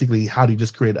 and basically how do you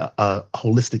just create a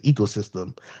holistic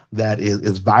ecosystem that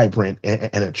is vibrant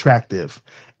and attractive,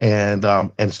 and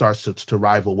starts to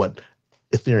rival what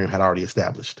Ethereum had already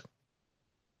established.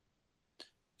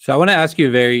 So I want to ask you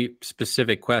a very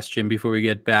specific question before we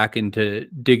get back into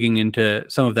digging into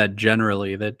some of that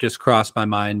generally that just crossed my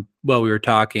mind while we were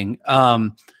talking.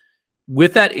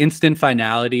 With that instant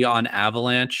finality on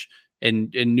Avalanche,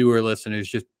 and newer listeners,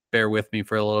 just bear with me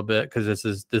for a little bit because this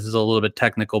is a little bit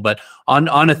technical, but on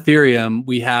Ethereum,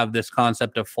 we have this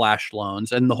concept of flash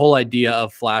loans, and the whole idea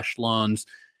of flash loans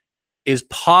is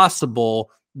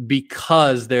possible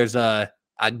because there's a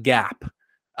gap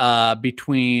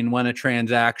between when a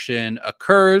transaction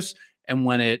occurs and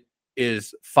when it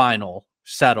is final.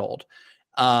 settled.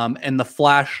 And the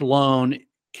flash loan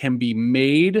can be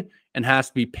made and has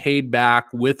to be paid back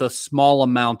with a small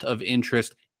amount of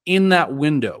interest in that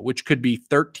window, which could be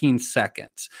 13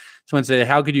 seconds. Someone say,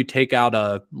 how could you take out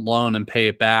a loan and pay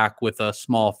it back with a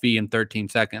small fee in 13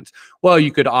 seconds? Well,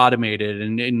 you could automate it,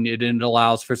 and it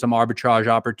allows for some arbitrage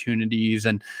opportunities.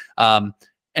 And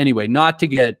anyway, not to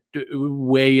get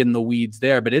way in the weeds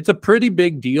there, but it's a pretty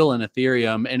big deal in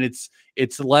Ethereum, and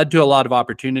it's led to a lot of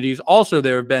opportunities. Also,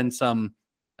 there have been some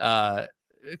kind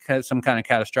of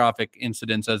catastrophic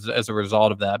incidents as a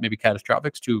result of that. Maybe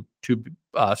catastrophic's too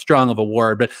strong of a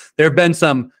word, but there have been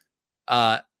some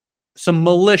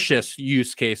malicious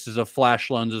use cases of flash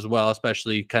loans as well,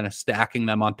 especially kind of stacking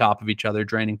them on top of each other,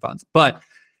 draining funds. But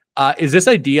is this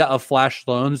idea of flash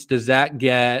loans, does that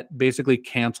get basically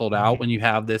canceled out when you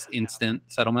have this instant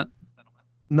settlement?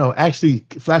 No, actually,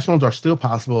 flash loans are still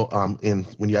possible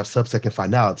when you have sub-second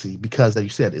finality, because, as you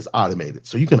said, it's automated.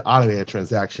 So you can automate a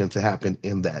transaction to happen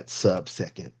in that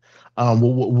sub-second.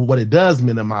 What it does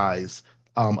minimize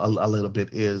a little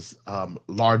bit is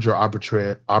larger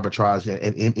arbitrage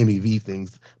and NEV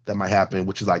things that might happen,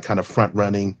 which is like kind of front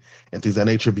running and things of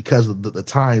that nature, because of the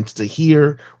times to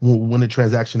hear when the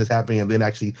transaction is happening and then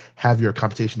actually have your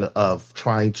computation of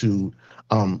trying to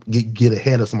get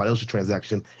ahead of somebody else's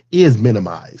transaction is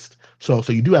minimized. So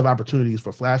you do have opportunities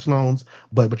for flash loans,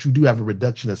 but you do have a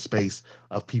reduction in space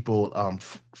of people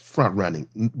front running.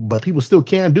 But people still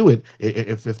can do it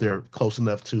if they're close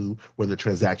enough to where the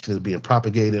transaction is being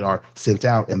propagated or sent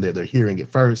out and they're hearing it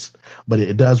first. But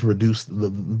it does reduce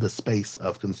the space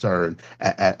of concern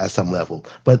at some level.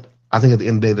 But I think at the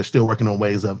end of the day, they're still working on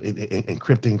ways of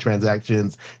encrypting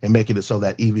transactions and making it so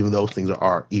that even those things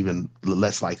are even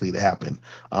less likely to happen.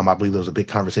 I believe there was a big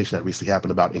conversation that recently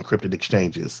happened about encrypted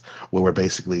exchanges, where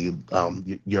basically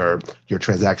your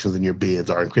transactions and your bids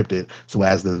are encrypted so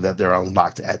as that they're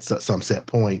unlocked at some set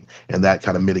point, and that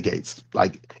kind of mitigates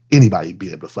like anybody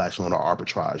being able to flash loan or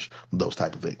arbitrage those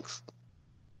type of things.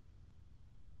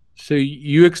 So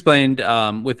you explained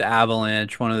with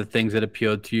Avalanche, one of the things that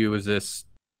appealed to you was this.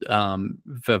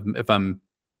 If I'm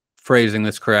phrasing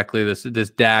this correctly, this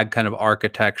DAG kind of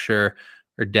architecture,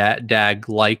 or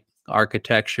DAG-like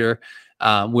architecture,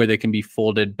 where they can be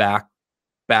folded back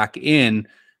in.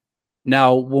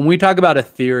 Now, when we talk about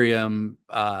Ethereum,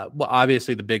 well,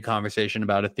 obviously the big conversation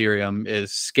about Ethereum is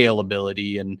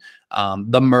scalability, and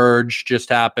the merge just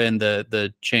happened,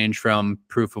 the change from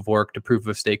proof of work to proof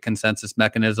of stake consensus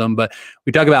mechanism. But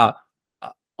we talk about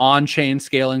on-chain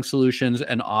scaling solutions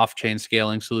and off-chain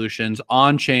scaling solutions.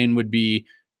 On-chain would be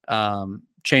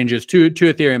changes to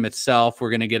Ethereum itself. We're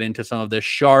going to get into some of this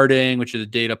sharding, which is a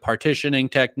data partitioning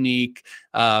technique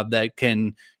that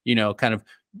can, kind of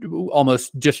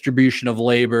almost distribution of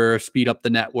labor, speed up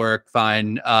the network,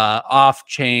 find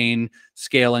off-chain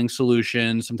scaling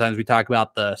solutions. Sometimes we talk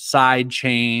about the side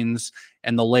chains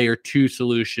and the layer 2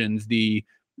 solutions, the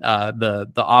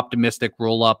optimistic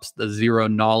rollups, the zero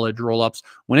knowledge rollups.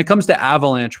 When it comes to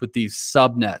Avalanche with these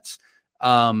subnets,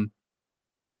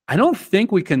 I don't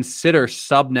think we consider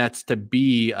subnets to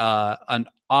be an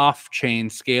off-chain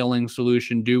scaling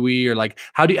solution, do we? Or like,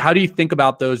 how do you think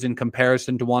about those in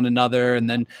comparison to one another? And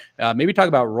then maybe talk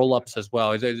about rollups as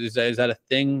well. Is that a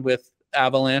thing with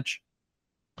Avalanche?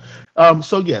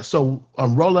 So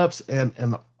rollups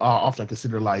and are often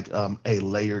considered like a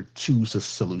layer 2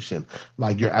 solution.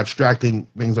 Like you're abstracting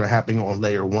things that are happening on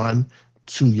layer 1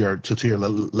 to your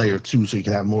layer 2, so you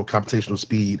can have more computational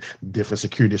speed, different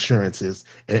security assurances,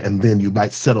 and then you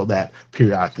might settle that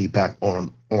periodically back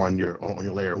on your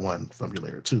layer 1 from your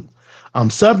layer 2.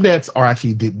 Subnets are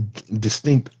actually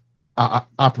distinct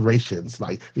operations.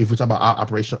 Like if we talk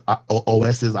about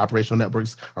OSs, operational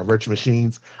networks, or virtual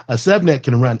machines, a subnet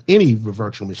can run any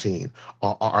virtual machine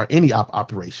or any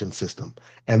operation system,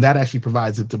 and that actually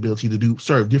provides it the ability to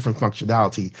serve different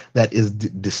functionality that is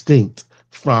distinct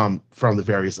from the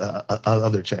various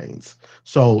other chains.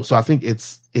 So I think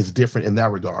it's different in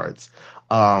that regards.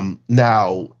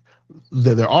 Now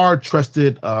there are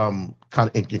trusted kind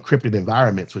of encrypted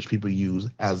environments which people use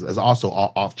as also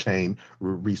off-chain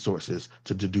resources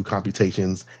to do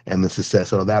computations and the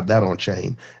success of that on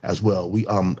chain as well. We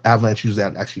Avalanche uses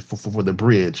that actually for the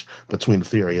bridge between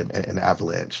Ethereum and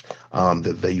Avalanche.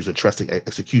 That they use a trusted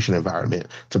execution environment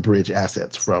to bridge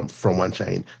assets from one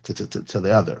chain to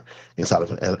the other inside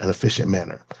of an efficient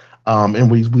manner. And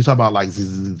we talk about like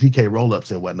ZK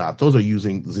rollups and whatnot. Those are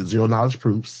using zero knowledge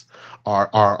proofs,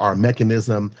 are a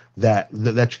mechanism that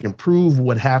you can prove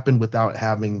what happened without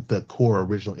having the core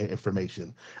original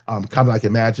information. Kind of like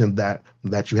imagine that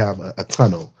you have a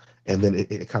tunnel, and then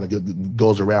it kind of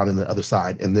goes around in the other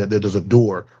side, and then there's a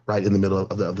door right in the middle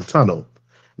of the tunnel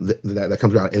that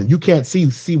comes around, and you can't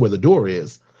see where the door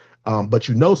is, but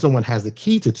you know someone has the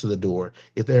key to the door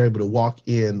if they're able to walk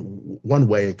in one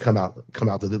way and come out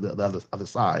the other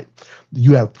side.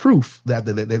 You have proof that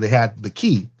they had the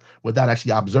key without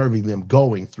actually observing them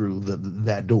going through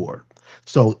that door.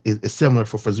 So it's similar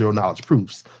for zero knowledge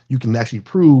proofs. You can actually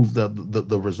prove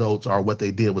the results or what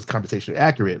they did was computationally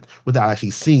accurate without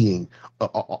actually seeing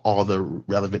all the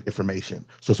relevant information.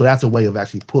 So that's a way of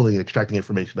actually pulling and extracting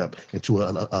information up into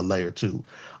a layer 2.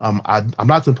 I'm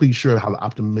not completely sure how the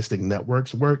optimistic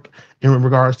networks work in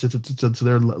regards to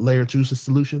their layer 2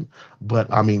 solution,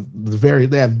 but I mean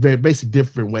they have very basic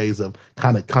different ways of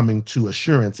kind of coming to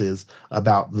assurances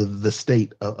about the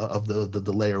state of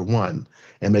the layer 1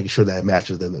 and making sure that it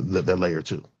matches the layer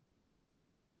 2.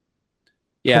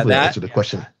 Yeah, hopefully that answered the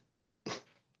question.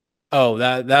 Oh,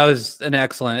 that was an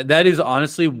excellent. That is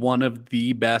honestly one of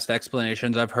the best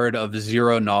explanations I've heard of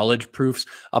zero knowledge proofs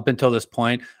up until this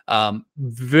point.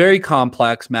 Very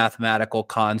complex mathematical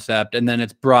concept, and then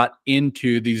it's brought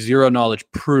into the zero knowledge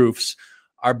proofs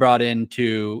are brought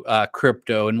into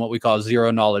crypto and what we call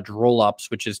zero knowledge rollups,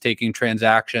 which is taking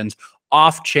transactions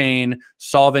off chain,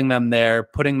 solving them there,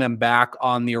 putting them back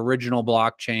on the original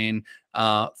blockchain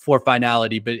for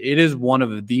finality. But it is one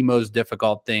of the most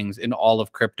difficult things in all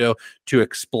of crypto to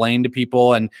explain to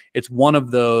people. And it's one of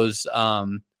those,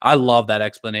 I love that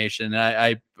explanation. And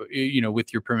I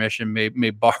with your permission, may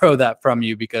borrow that from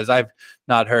you because I've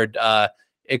not heard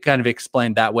it kind of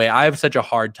explained that way. I have such a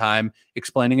hard time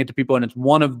explaining it to people. And it's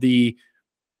one of the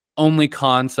only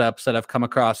concepts that I've come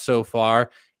across so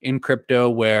far in crypto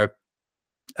where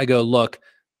I go, look,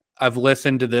 I've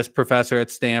listened to this professor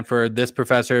at Stanford, this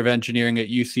professor of engineering at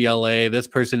UCLA, this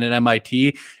person at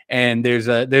MIT, and there's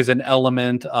an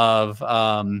element of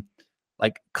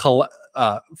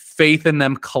faith in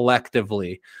them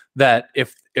collectively that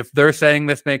if they're saying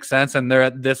this makes sense and they're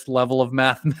at this level of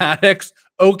mathematics,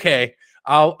 okay,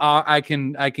 I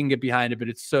can get behind it, but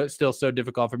it's still so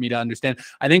difficult for me to understand.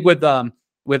 I think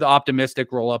with optimistic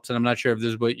rollups, and I'm not sure if this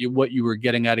is what you were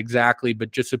getting at exactly,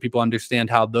 but just so people understand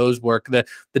how those work, the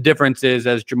difference is,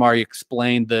 as Jomari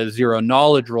explained, the zero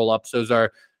knowledge rollups, those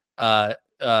are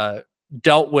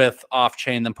dealt with off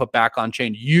chain, then put back on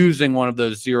chain using one of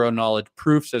those zero knowledge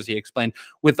proofs, as he explained.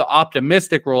 With the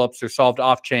optimistic rollups, they're solved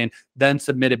off chain, then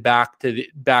submitted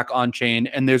back on chain,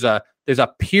 and there's a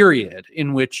period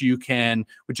in which you can,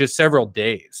 which is several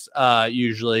days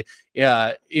usually,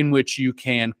 in which you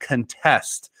can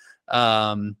contest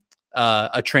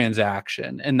a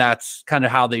transaction. And that's kind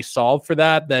of how they solve for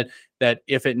that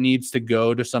if it needs to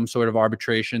go to some sort of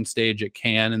arbitration stage, it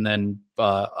can, and then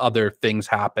other things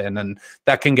happen, and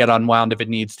that can get unwound if it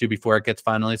needs to before it gets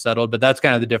finally settled. But that's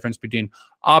kind of the difference between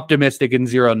optimistic and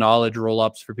zero knowledge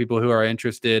rollups for people who are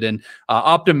interested. And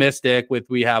optimistic,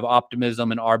 we have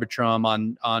Optimism and Arbitrum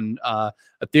on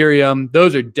Ethereum.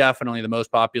 Those are definitely the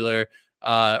most popular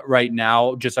right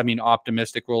now.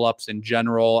 Optimistic rollups in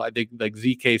general. I think like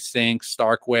ZK Sync,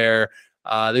 Starkware.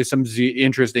 There's some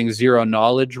interesting zero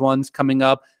knowledge ones coming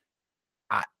up.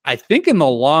 I think in the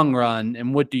long run,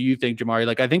 and what do you think, Jomari?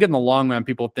 Like, I think in the long run,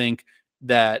 people think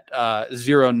that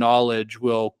zero knowledge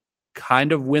will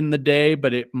kind of win the day,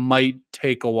 but it might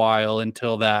take a while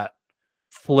until that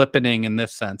flippening in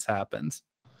this sense happens.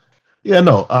 Yeah,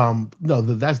 no,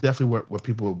 that's definitely what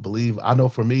people believe. I know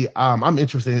for me, I'm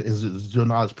interested in zero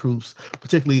knowledge proofs,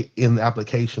 particularly in the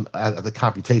application at the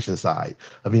computation side.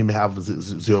 I mean, we have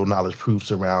zero knowledge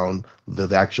proofs around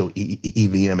the actual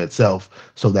EVM itself,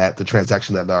 so that the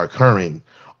transactions that are occurring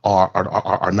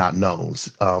are not known.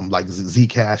 Like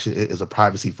Zcash is a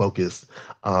privacy focused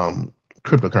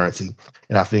cryptocurrency,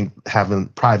 and I think having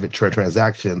private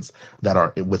transactions that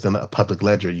are within a public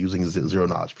ledger using zero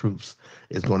knowledge proofs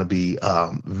is going to be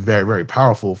very, very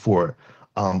powerful for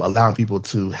allowing people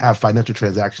to have financial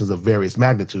transactions of various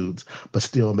magnitudes, but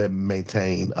still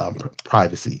maintain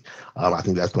privacy. I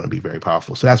think that's going to be very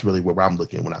powerful. So that's really where I'm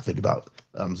looking when I think about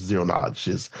zero knowledge.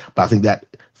 But I think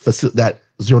that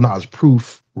zero knowledge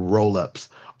proof rollups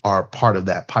are part of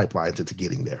that pipeline to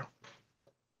getting there.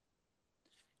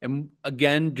 And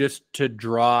again, just to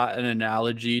draw an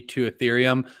analogy to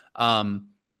Ethereum,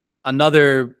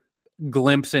 another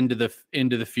glimpse into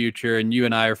the future, and you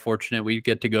and I are fortunate we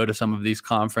get to go to some of these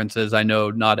conferences. I know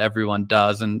not everyone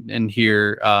does, and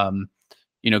hear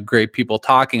great people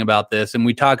talking about this. And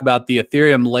we talk about the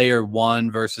Ethereum layer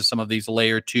 1 versus some of these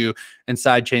layer 2 and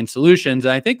sidechain solutions.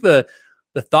 And I think the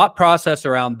thought process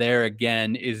around there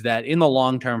again is that in the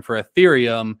long term for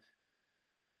Ethereum,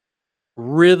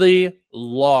 really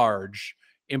large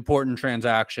important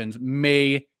transactions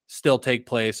may still take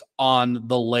place on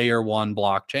the layer 1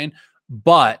 blockchain,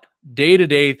 but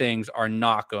day-to-day things are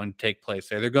not going to take place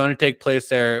there. They're going to take place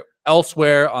there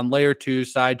elsewhere on layer 2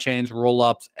 side chains,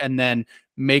 rollups, and then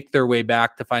make their way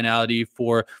back to finality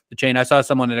for the chain. I saw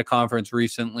someone at a conference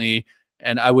recently,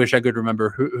 and I wish I could remember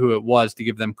who it was to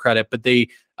give them credit, but they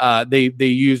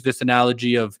used this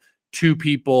analogy of two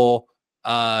people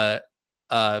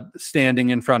standing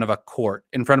in front of a court,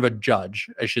 in front of a judge,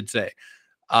 I should say.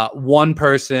 One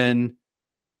person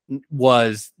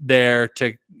was there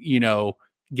to,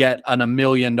 get on $1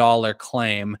 million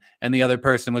claim, and the other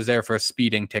person was there for a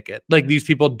speeding ticket. Like, these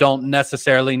people don't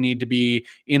necessarily need to be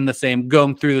in the same,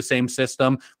 going through the same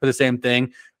system for the same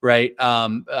thing, right?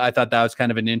 I thought that was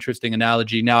kind of an interesting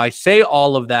analogy. Now, I say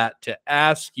all of that to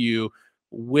ask you,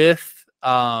 with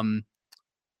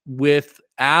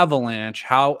Avalanche,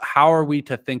 how are we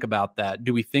to think about that?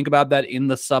 Do we think about that in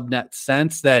the subnet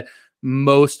sense, that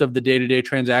most of the day-to-day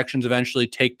transactions eventually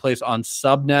take place on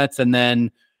subnets and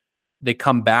then they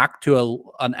come back to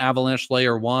an Avalanche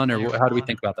layer 1, or how do we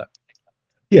think about that?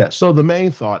 Yeah, so the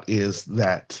main thought is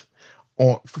that,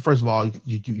 first of all,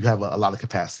 you have a lot of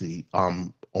capacity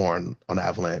on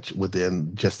Avalanche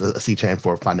within just a C chain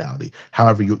for finality.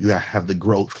 However, you have the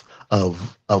growth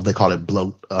of they call it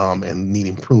bloat and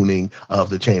needing pruning of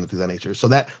the chain and things of that nature. So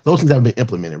that those things haven't been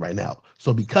implemented right now.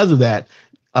 So because of that,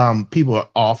 people are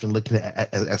often looking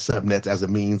at subnets as a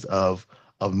means of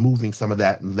moving some of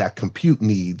that compute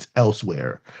needs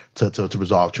elsewhere to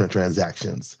resolve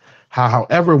transactions.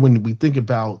 However, when we think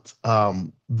about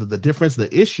the difference,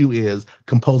 the issue is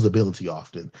composability.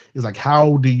 Often is like,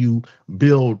 how do you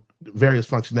build various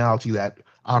functionality that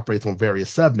operates on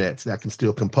various subnets that can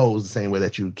still compose the same way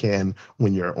that you can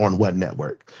when you're on one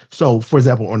network? So, for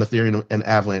example, on Ethereum and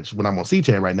Avalanche, when I'm on C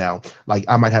chain right now, like,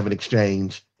 I might have an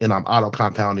exchange and I'm auto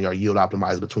compounding or yield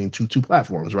optimized between two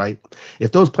platforms, right?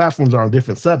 If those platforms are on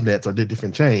different subnets or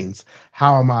different chains,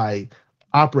 how am I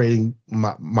operating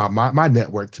my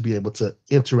network to be able to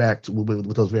interact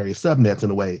with those various subnets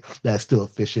in a way that's still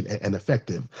efficient and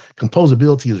effective?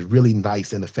 Composability is really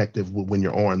nice and effective when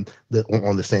you're on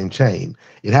the same chain.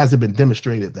 It hasn't been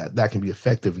demonstrated that can be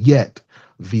effective yet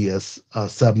via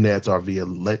subnets or via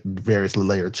various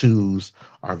layer 2s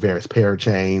or various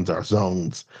parachains or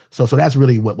zones. So that's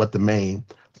really what the main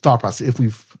thought process. If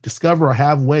we discover or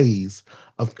have ways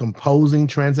of composing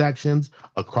transactions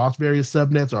across various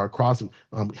subnets or across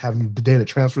having the data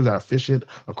transfers that are efficient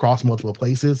across multiple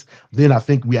places, then I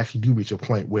think we actually do reach a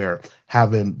point where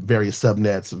having various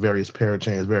subnets, various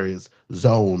parachains, various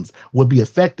zones would be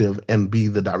effective and be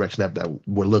the direction that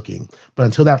we're looking. But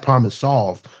until that problem is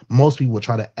solved, most people will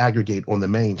try to aggregate on the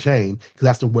main chain because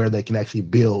that's where they can actually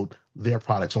build their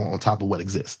products on top of what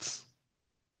exists.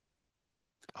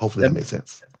 Hopefully that makes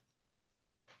sense.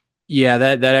 Yeah,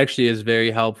 that actually is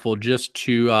very helpful. Just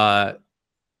to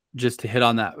hit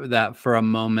on that for a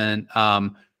moment.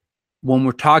 When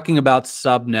we're talking about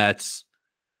subnets,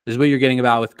 this is what you're getting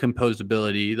about with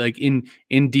composability. Like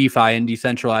in DeFi and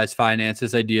decentralized finance,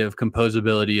 this idea of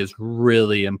composability is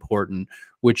really important,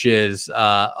 which is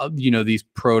these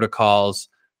protocols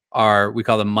we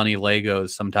call them money Legos.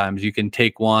 Sometimes you can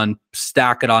take one,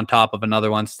 stack it on top of another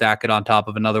one, stack it on top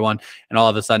of another one, and all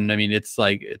of a sudden, I mean, it's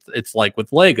like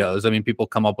with Legos. I mean, people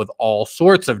come up with all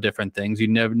sorts of different things. You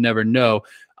never know.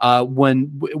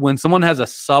 When someone has a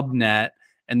subnet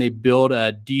and they build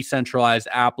a decentralized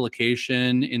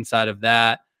application inside of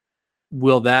that,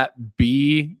 will that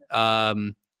be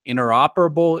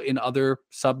interoperable in other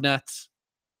subnets?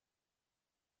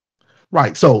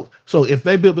 Right. So if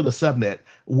they build a subnet,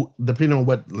 depending on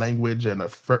what language and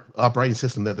operating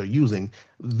system that they're using,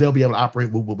 they'll be able to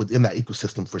operate within that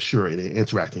ecosystem for sure. And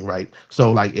interacting, right?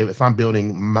 So like if I'm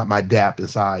building my DApp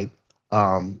inside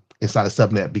a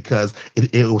subnet because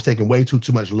it was taking way too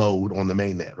much load on the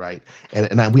mainnet, right?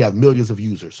 And we have millions of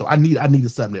users, so I need a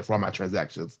subnet for all my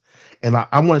transactions. And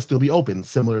I want it to still be open,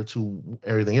 similar to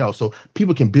everything else. So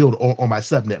people can build on my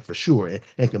subnet for sure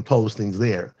and compose things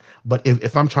there. But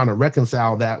if I'm trying to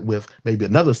reconcile that with maybe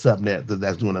another subnet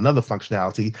that's doing another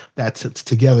functionality that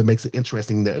together makes it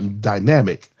interesting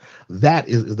dynamic, that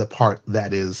is the part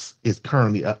that is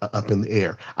currently up in the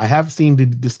air. I have seen the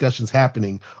discussions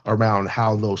happening around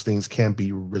how those things can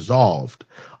be resolved.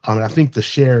 And I think the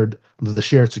shared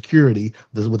security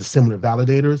with the similar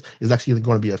validators is actually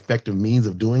going to be an effective means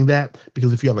of doing that,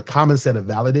 because if you have a common set of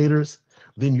validators,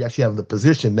 then you actually have the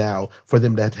position now for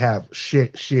them to have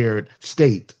shared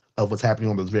state of what's happening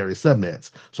on those various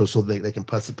subnets, so they can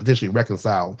potentially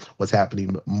reconcile what's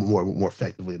happening more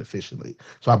effectively and efficiently.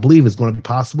 So I believe it's going to be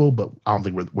possible, but I don't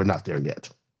think we're not there yet.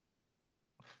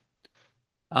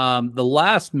 The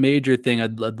last major thing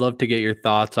I'd love to get your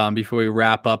thoughts on before we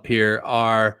wrap up here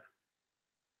are,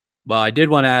 well, I did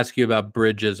want to ask you about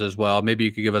bridges as well. Maybe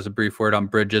you could give us a brief word on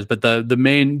bridges, but the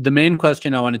main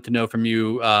question I wanted to know from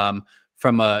you,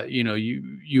 from a,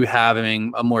 you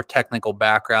having a more technical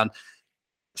background,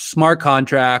 smart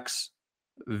contracts,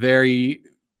 very,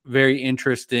 very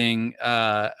interesting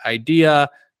idea.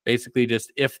 Basically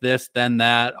just if this, then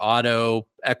that, auto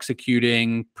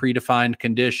executing predefined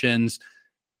conditions.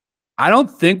 I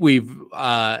don't think we've,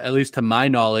 at least to my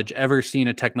knowledge, ever seen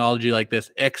a technology like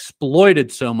this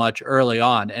exploited so much early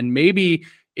on. And maybe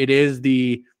it is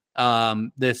the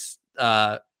this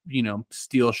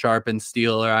steel sharpens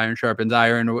steel or iron sharpens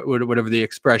iron, or whatever the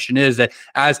expression is, that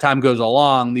as time goes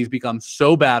along, these become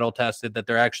so battle tested that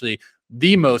they're actually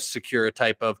the most secure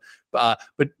type of. But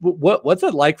what's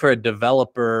it like for a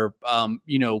developer, kind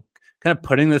of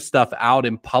putting this stuff out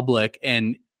in public,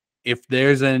 and if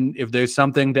there's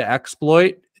something to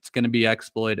exploit, it's going to be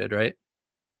exploited, right?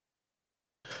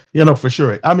 For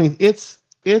sure. I mean, it's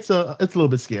a little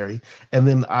bit scary, and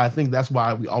then I think that's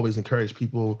why we always encourage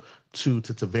people to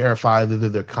verify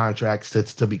their contracts,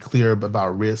 to be clear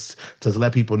about risks, to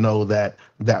let people know that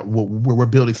we're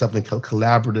building something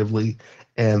collaboratively,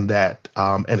 and that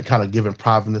and kind of giving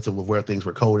provenance of where things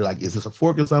were coded. Like, is this a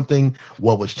fork of something?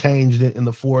 What was changed in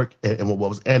the fork, and what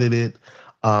was edited?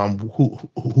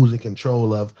 Who's in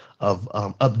control of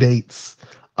updates?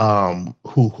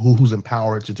 Who's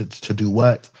empowered to do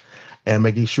what? And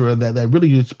making sure that really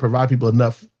just provide people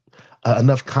enough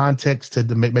context to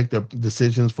make their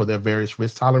decisions for their various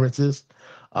risk tolerance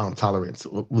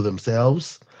with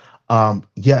themselves.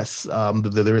 Yes,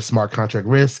 there is smart contract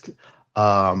risk,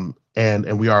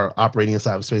 and we are operating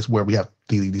inside of a space where we have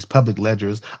these public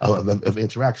ledgers of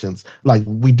interactions. Like,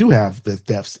 we do have the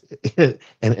thefts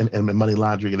and money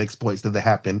laundering and exploits that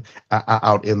happen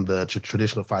out in the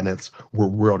traditional finance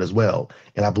world as well.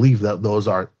 And I believe that those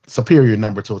are superior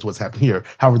number to what's happening here.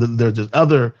 However, there's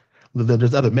other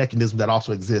mechanisms that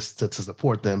also exist to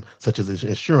support them, such as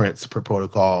insurance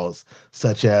protocols,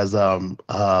 such as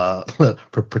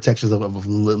protections of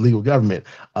legal government,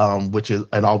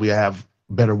 and all we have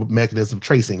better mechanism of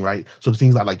tracing, right? So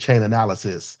things like chain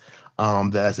analysis,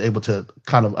 that's able to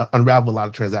kind of unravel a lot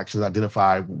of transactions,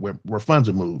 identify where funds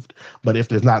are moved. But if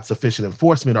there's not sufficient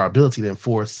enforcement or ability to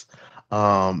enforce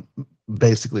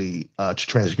basically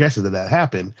transgressions that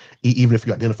happen, even if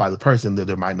you identify the person, that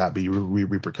there might not be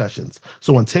repercussions.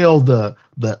 So until the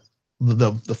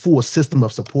full system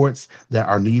of supports that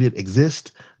are needed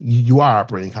exist, you are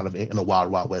operating kind of in a wild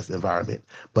west environment.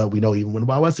 But we know even when the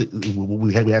Wild West,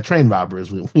 we had train robbers,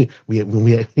 we had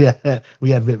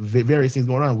various things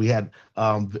going on. We had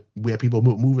people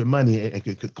moving money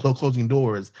and closing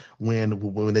doors when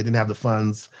they didn't have the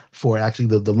funds for actually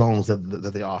the loans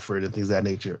that they offered and things of that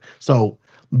nature. So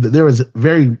there is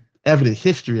very evident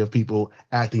history of people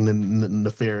acting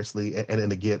nefariously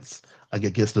and against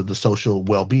the social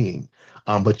well-being.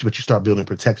 But you start building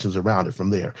protections around it from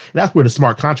there. And that's where the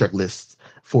smart contract lists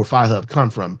for FiHub come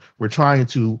from. We're trying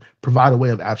to provide a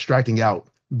way of abstracting out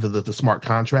the smart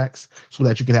contracts so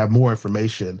that you can have more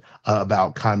information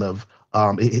about kind of,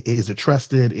 is it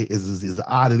trusted? Is it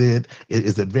audited?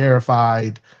 Is it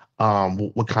verified?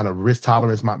 What kind of risk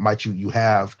tolerance might you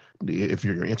have if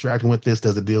you're interacting with this?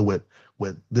 Does it deal with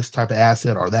this type of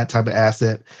asset or that type of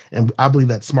asset? And I believe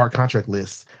that smart contract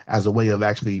lists, as a way of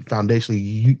actually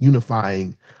foundationally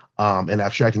unifying and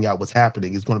abstracting out what's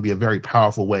happening, is going to be a very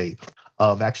powerful way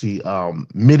of actually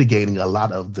mitigating a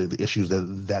lot of the issues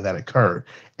that occur,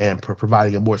 and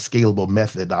providing a more scalable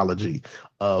methodology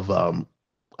of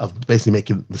basically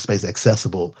making the space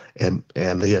accessible and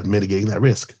mitigating that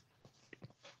risk.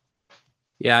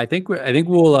 Yeah, I think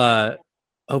we'll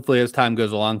hopefully, as time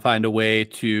goes along, find a way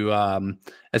to,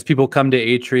 as people come to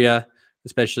Atria,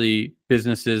 especially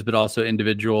businesses, but also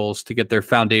individuals, to get their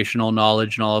foundational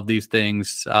knowledge and all of these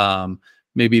things.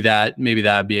 Maybe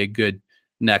that'd be a good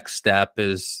next step,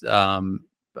 is have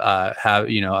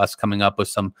us coming up with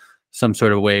some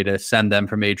sort of way to send them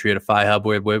from Atria to FiHub,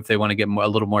 where if they want to get a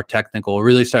little more technical,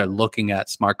 really start looking at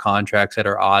smart contracts that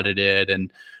are audited.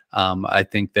 And I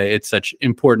think that it's such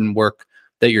important work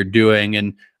that you're doing,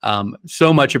 and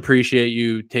so much appreciate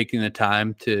you taking the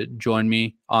time to join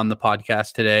me on the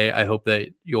podcast today. I hope that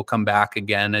you'll come back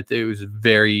again. It was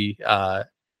very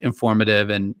informative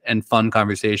and fun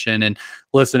conversation, and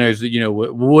listeners,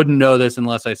 wouldn't know this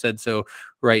unless I said so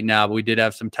right now, but we did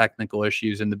have some technical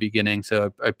issues in the beginning,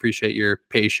 so I appreciate your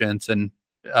patience and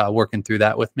working through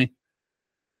that with me.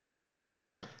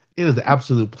 It is an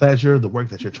absolute pleasure. The work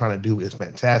that you're trying to do is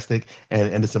fantastic,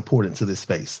 and it's important to this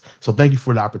space. So thank you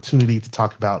for the opportunity to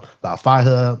talk about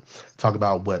FiHub, talk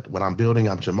about what I'm building.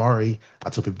 I'm Jomari. I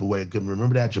tell people where good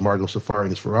remember that. Jomari goes Safari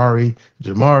is Ferrari.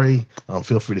 Jomari,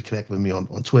 feel free to connect with me on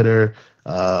Twitter,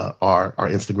 our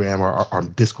Instagram, or our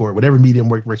Discord, whatever medium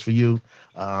works for you.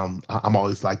 I'm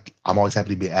always happy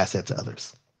to be an asset to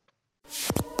others.